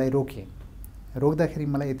चाहिँ त्यसलाई रोकेँ। रोक्दाखेरि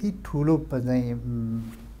मलाई यति ठुलो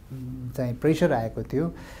चाहिँ प्रेसर आएको थियो।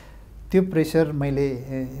 त्यो प्रेसर मैले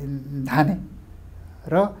धाने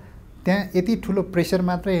र त्यहाँ यति ठुलो प्रेसर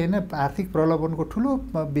मात्रै हैन आर्थिक प्रलोभनको ठुलो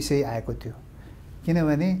विषय आएको थियो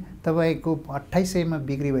किनभने तपाईको 2800 मा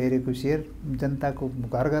बिक्री भइरहेको शेयर जनताको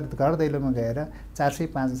घर दैलोमा गएर 400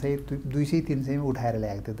 500 200 300 मा उठाएर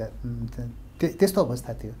ल्याएको थियो त्यस्तो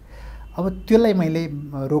अवस्था थियो अब त्यसलाई मैले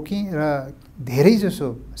रोकेँ र धेरै जसो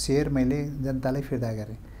शेयर मैले जनतालाई फिर्ता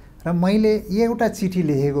गरेँ र मैले एउटा चिठी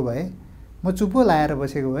लेखेको भए म चुप्पो लाएर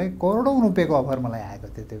बसेको भए करोडौं रुपैयाँको अफर मलाई आएको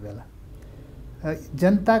थियो त्यो बेला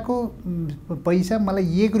जनताको पैसा मलाई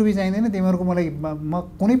 1 रुपैयाँ चाहिँदैन तिमीहरूको मलाई म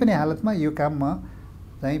कुनै पनि हालतमा यो काम म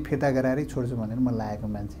चाहिँ फिर्ता गराएरै छोड्छु भनेर म लागेको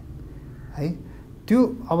मान्छे है त्यो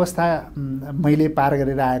अवस्था मैले पार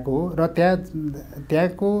गरेर आएको हो र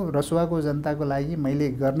त्यहाँको रसुवाको जनताको लागि मैले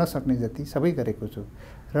गर्न सक्ने जति सबै गरेको छु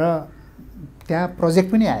र त्यहाँ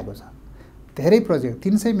प्रोजेक्ट पनि आएको छ धेरै प्रोजेक्ट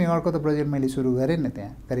 300 मेगावाटको त प्रोजेक्ट मैले सुरु गरेँ नि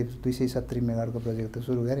त्यहाँ करिब 270 मेगावाटको प्रोजेक्ट त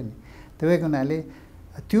सुरु गरेँ नि त्यसैको हुनाले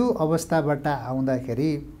त्यो अवस्थाबाट आउँदाखेरि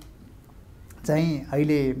चाहिँ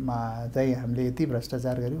अहिले चाहिँ हामीले यति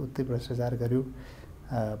भ्रष्टाचार गर्यौं उति भ्रष्टाचार गर्यौं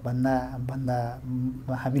भन्दा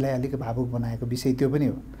हामीलाई अलिक भावुक बनाएको विषय त्यो पनि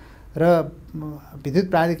हो र विद्युत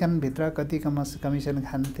प्राधिकरणभित्र कति कमिसन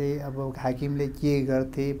खान्थे अब हाकिमले के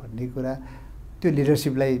गर्थे भन्ने कुरा त्यो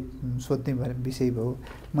लिडरशिपलाई सोध्ने विषय भयो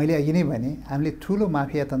मैले अघि नै भने हामीले ठुलो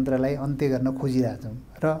माफिया तन्त्रलाई अन्त्य गर्न खोजिरहेछौँ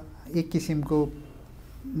र एक किसिमको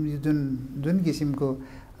जुन किसिमको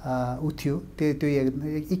थियो त्यो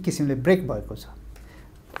एक किसिमले ब्रेक भएको छ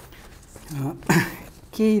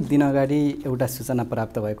केही दिन अगाडि एउटा सूचना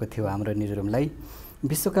प्राप्त भएको थियो हाम्रो न्युजरुमलाई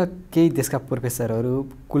विश्वका केही देशका प्रोफेसरहरू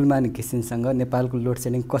कुलमान घिसिङसँग नेपालको लोड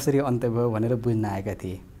सेडिङ कसरी अन्त्य भयो भनेर बुझ्न आएका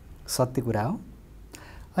थिए सत्य कुरा हो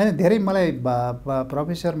हैन धेरै मलाई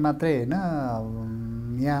प्रोफेसर मात्रै हैन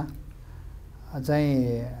यहाँ चाहिँ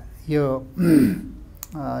यो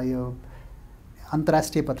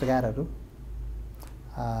अन्तर्राष्ट्रिय पत्रकारहरू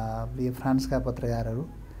यो फ्रान्सका पत्रकारहरू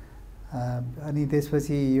अनि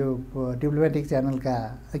त्यसपछि यो डिप्लोमेटिक च्यानलका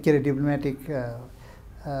के अरे डिप्लोमेटिक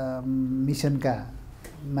मिसनका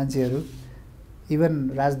मान्छेहरू इभन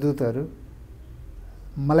राजदूतहरू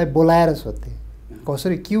मलाई बोलाएर सोध्थे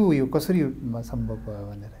कसरी के हो यो कसरी सम्भव भयो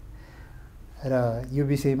भनेर र यो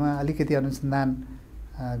विषयमा अलिकति अनुसन्धान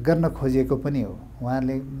गर्न खोजेको पनि हो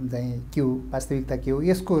उहाँले चाहिँ के हो वास्तविकता के हो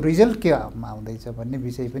यसको रिजल्ट के आउँदैछ भन्ने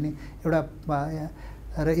विषय पनि एउटा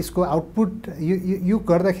र यसको आउटपुट यो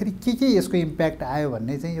गर्दाखेरि के यसको इम्प्याक्ट आयो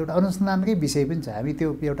भन्ने चाहिँ एउटा अनुसन्धानकै विषय पनि छ हामी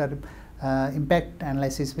त्यो एउटा इम्प्याक्ट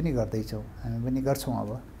एनालाइसिस पनि गर्दैछौँ हामी पनि गर्छौँ अब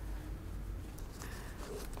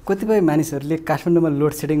कतिपय मानिसहरूले काठमाडौँमा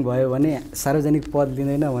लोड सेडिङ भयो भने सार्वजनिक पद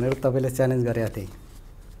लिँदैन भनेर तपाईँले च्यालेन्ज गरेका थिए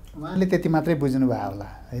उहाँले त्यति मात्रै बुझ्नु भयो होला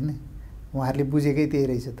हैन उहाँहरूले बुझेकै त्यही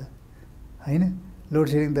रहेछ त हैन लोड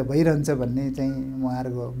सेडिङ त भइरहन्छ भन्ने चाहिँ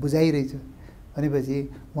उहाँहरूको बुझाइ रहेछ भनेपछि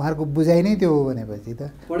उहाँहरूको बुझाइ नै त्यो हो भनेपछि त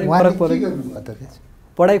उहाँले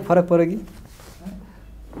पढाइ फरक पर्यो कि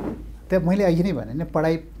त्यहाँ मैले अघि नै भने नि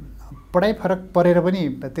पढाइ फरक परेर पनि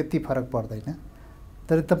त्यति फरक पर्दैन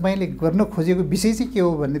तर तपाईँले गर्न खोजेको विषय चाहिँ के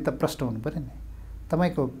हो भन्ने त प्रश्न हुनु पर्यो नि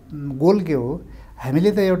तपाईँको गोल के हो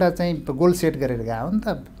हामीले त एउटा चाहिँ गोल सेट गरेर गएको हो नि त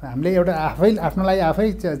हामीले एउटा आफ्नो लागि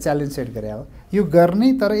आफै च्यालेन्ज सेट गरे हो यो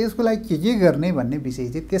गर्ने तर यसको लागि के गर्ने भन्ने विषय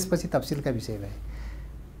चाहिँ त्यसपछि तफसिलका विषय भए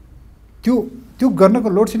त्यो गर्नको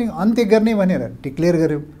लोड सेडिङ अन्त्य गर्ने भनेर डिक्लेयर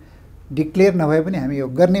गर्यौँ डिक्लेयर नभए पनि हामी यो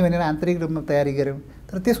गर्ने भनेर आन्तरिक रूपमा तयारी गर्यौँ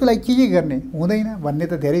तर त्यसको लागि के गर्ने हुँदैन भन्ने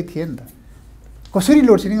त धेरै थिए नि त कसरी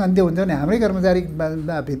लोड सेडिङ अन्त्य हुन्छ भने हाम्रै कर्मचारी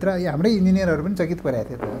भित्र हाम्रै इन्जिनियरहरू पनि चकित परेको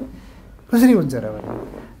थियो त कसरी हुन्छ र भने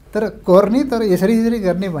तर गर्ने तर यसरी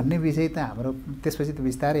गर्ने भन्ने विषय त हाम्रो त्यसपछि त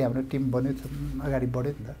बिस्तारै हाम्रो टिम बन्यो अगाडि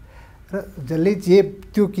बढ्यो नि त र जसले जे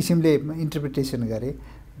त्यो किसिमले इन्टरप्रिटेसन गरे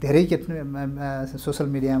धेरै सोसल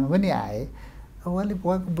मिडियामा पनि आए उहाँले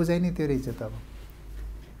उहाँको बुझाइ नै त्यो रहेछ त अब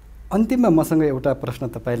अन्तिममा मसँग एउटा प्रश्न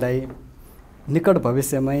तपाईँलाई निकट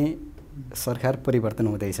भविष्यमै सरकार परिवर्तन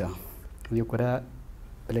हुँदैछ यो कुरा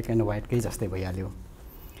ब्ल्याक एन्ड व्हाइटकै जस्तै भइहाल्यो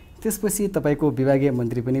त्यसपछि तपाईँको विभागीय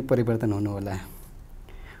मन्त्री पनि परिवर्तन हुनुहोला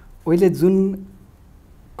अहिले जुन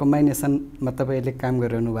कम्बाइनेसनमा तपाईँले काम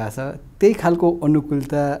गरिरहनु भएको छ त्यही खालको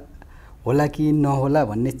अनुकूलता होला कि नहोला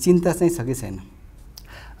भन्ने चिन्ता चाहिँ छ कि छैन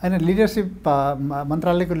हैन लिडरशिप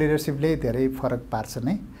मन्त्रालयको लिडरशिपले धेरै फरक पार्छ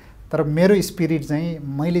नै तर मेरो स्पिरिट चाहिँ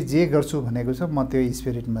मैले जे गर्छु भनेको छ म त्यो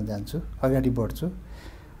स्पिरिटमा जान्छु अगाडि बढ्छु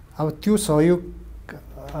अब त्यो सहयोग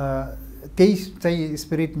त्यही चाहिँ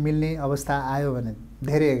स्पिरिट मिल्ने अवस्था आयो भने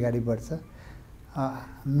धेरै अगाडि बढ्छ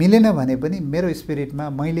मिलेन भने पनि मेरो स्पिरिटमा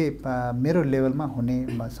मैले मेरो लेभलमा हुने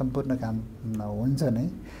सम्पूर्ण काम हुन्छ नै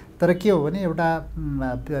तर के हो भने एउटा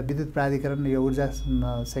विद्युत प्राधिकरण यो ऊर्जा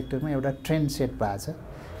सेक्टरमा एउटा ट्रेन्ड सेट भएको छ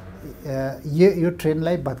यो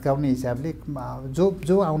ट्रेन्डलाई भत्काउने हिसाबले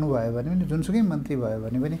जो आउनुभयो भने पनि जुनसुकै मन्त्री भयो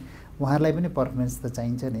भने पनि उहाँहरूलाई पनि पर्फर्मेन्स त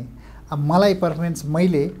चाहिन्छ नि। अब मलाई पर्फर्मेन्स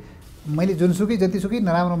मैले जुनसुकै जतिसुकै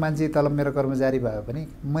नराम्रो मान्छे तल मेरो कर्मचारी भयो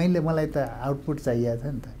भने मलाई त आउटपुट चाहिएको छ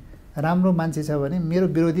नि त। राम्रो मान्छे छ भने मेरो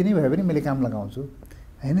विरोधी नै भए पनि मैले काम लगाउँछु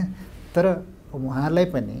हैन। तर उहाँहरूलाई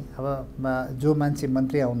पनि अब जो मान्छे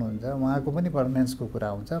मन्त्री आउनुहुन्छ उहाँको पनि पर्फर्मेन्सको कुरा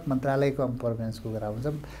हुन्छ, मन्त्रालयको पर्फर्मेन्सको कुरा हुन्छ,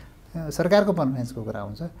 सरकारको पर्फर्मेन्सको कुरा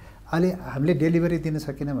हुन्छ। अहिले हामीले डेलिभरी दिन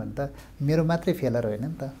सकेन भने त मेरो मात्रै फेलर होइन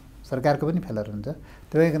नि त, सरकारको पनि फेलर हुन्छ।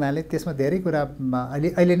 त्यही कारणले त्यसमा धेरै कुरा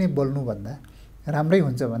अहिले नै बोल्नुभन्दा राम्रै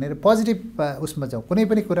हुन्छ भनेर पोजिटिभ उसमा जाउँ, कुनै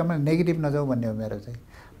पनि कुरामा नेगेटिभ नजाउँ भन्ने हो मेरो चाहिँ।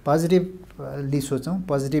 पोजिटिभली सोचौँ,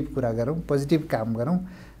 पोजिटिभ कुरा गरौँ, पोजिटिभ काम गरौँ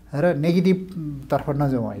र नेगेटिभतर्फ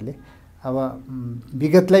नजाउँ। अहिले अब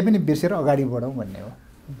विगतलाई पनि बिर्सेर अगाडि बढौँ भन्ने हो।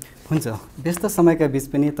 हुन्छ, व्यस्त समयका बिच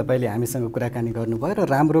पनि तपाईँले हामीसँग कुराकानी गर्नुभयो र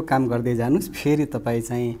राम्रो काम गर्दै जानुहोस्। फेरि तपाईँ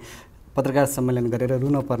चाहिँ पत्रकार सम्मेलन गरेर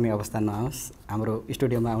रुनुपर्ने अवस्था नआओस्। हाम्रो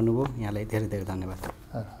स्टुडियोमा आउनुभयो, यहाँलाई धेरै धेरै धन्यवाद।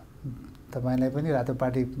 तपाईँलाई पनि, रातो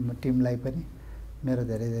पार्टी टिमलाई पनि मेरो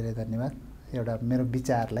धेरै धेरै धन्यवाद। एउटा मेरो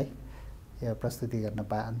विचारलाई यो प्रस्तुति गर्न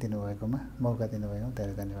दिनुभएकोमा, मौका दिनुभएकोमा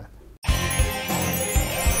धेरै धन्यवाद।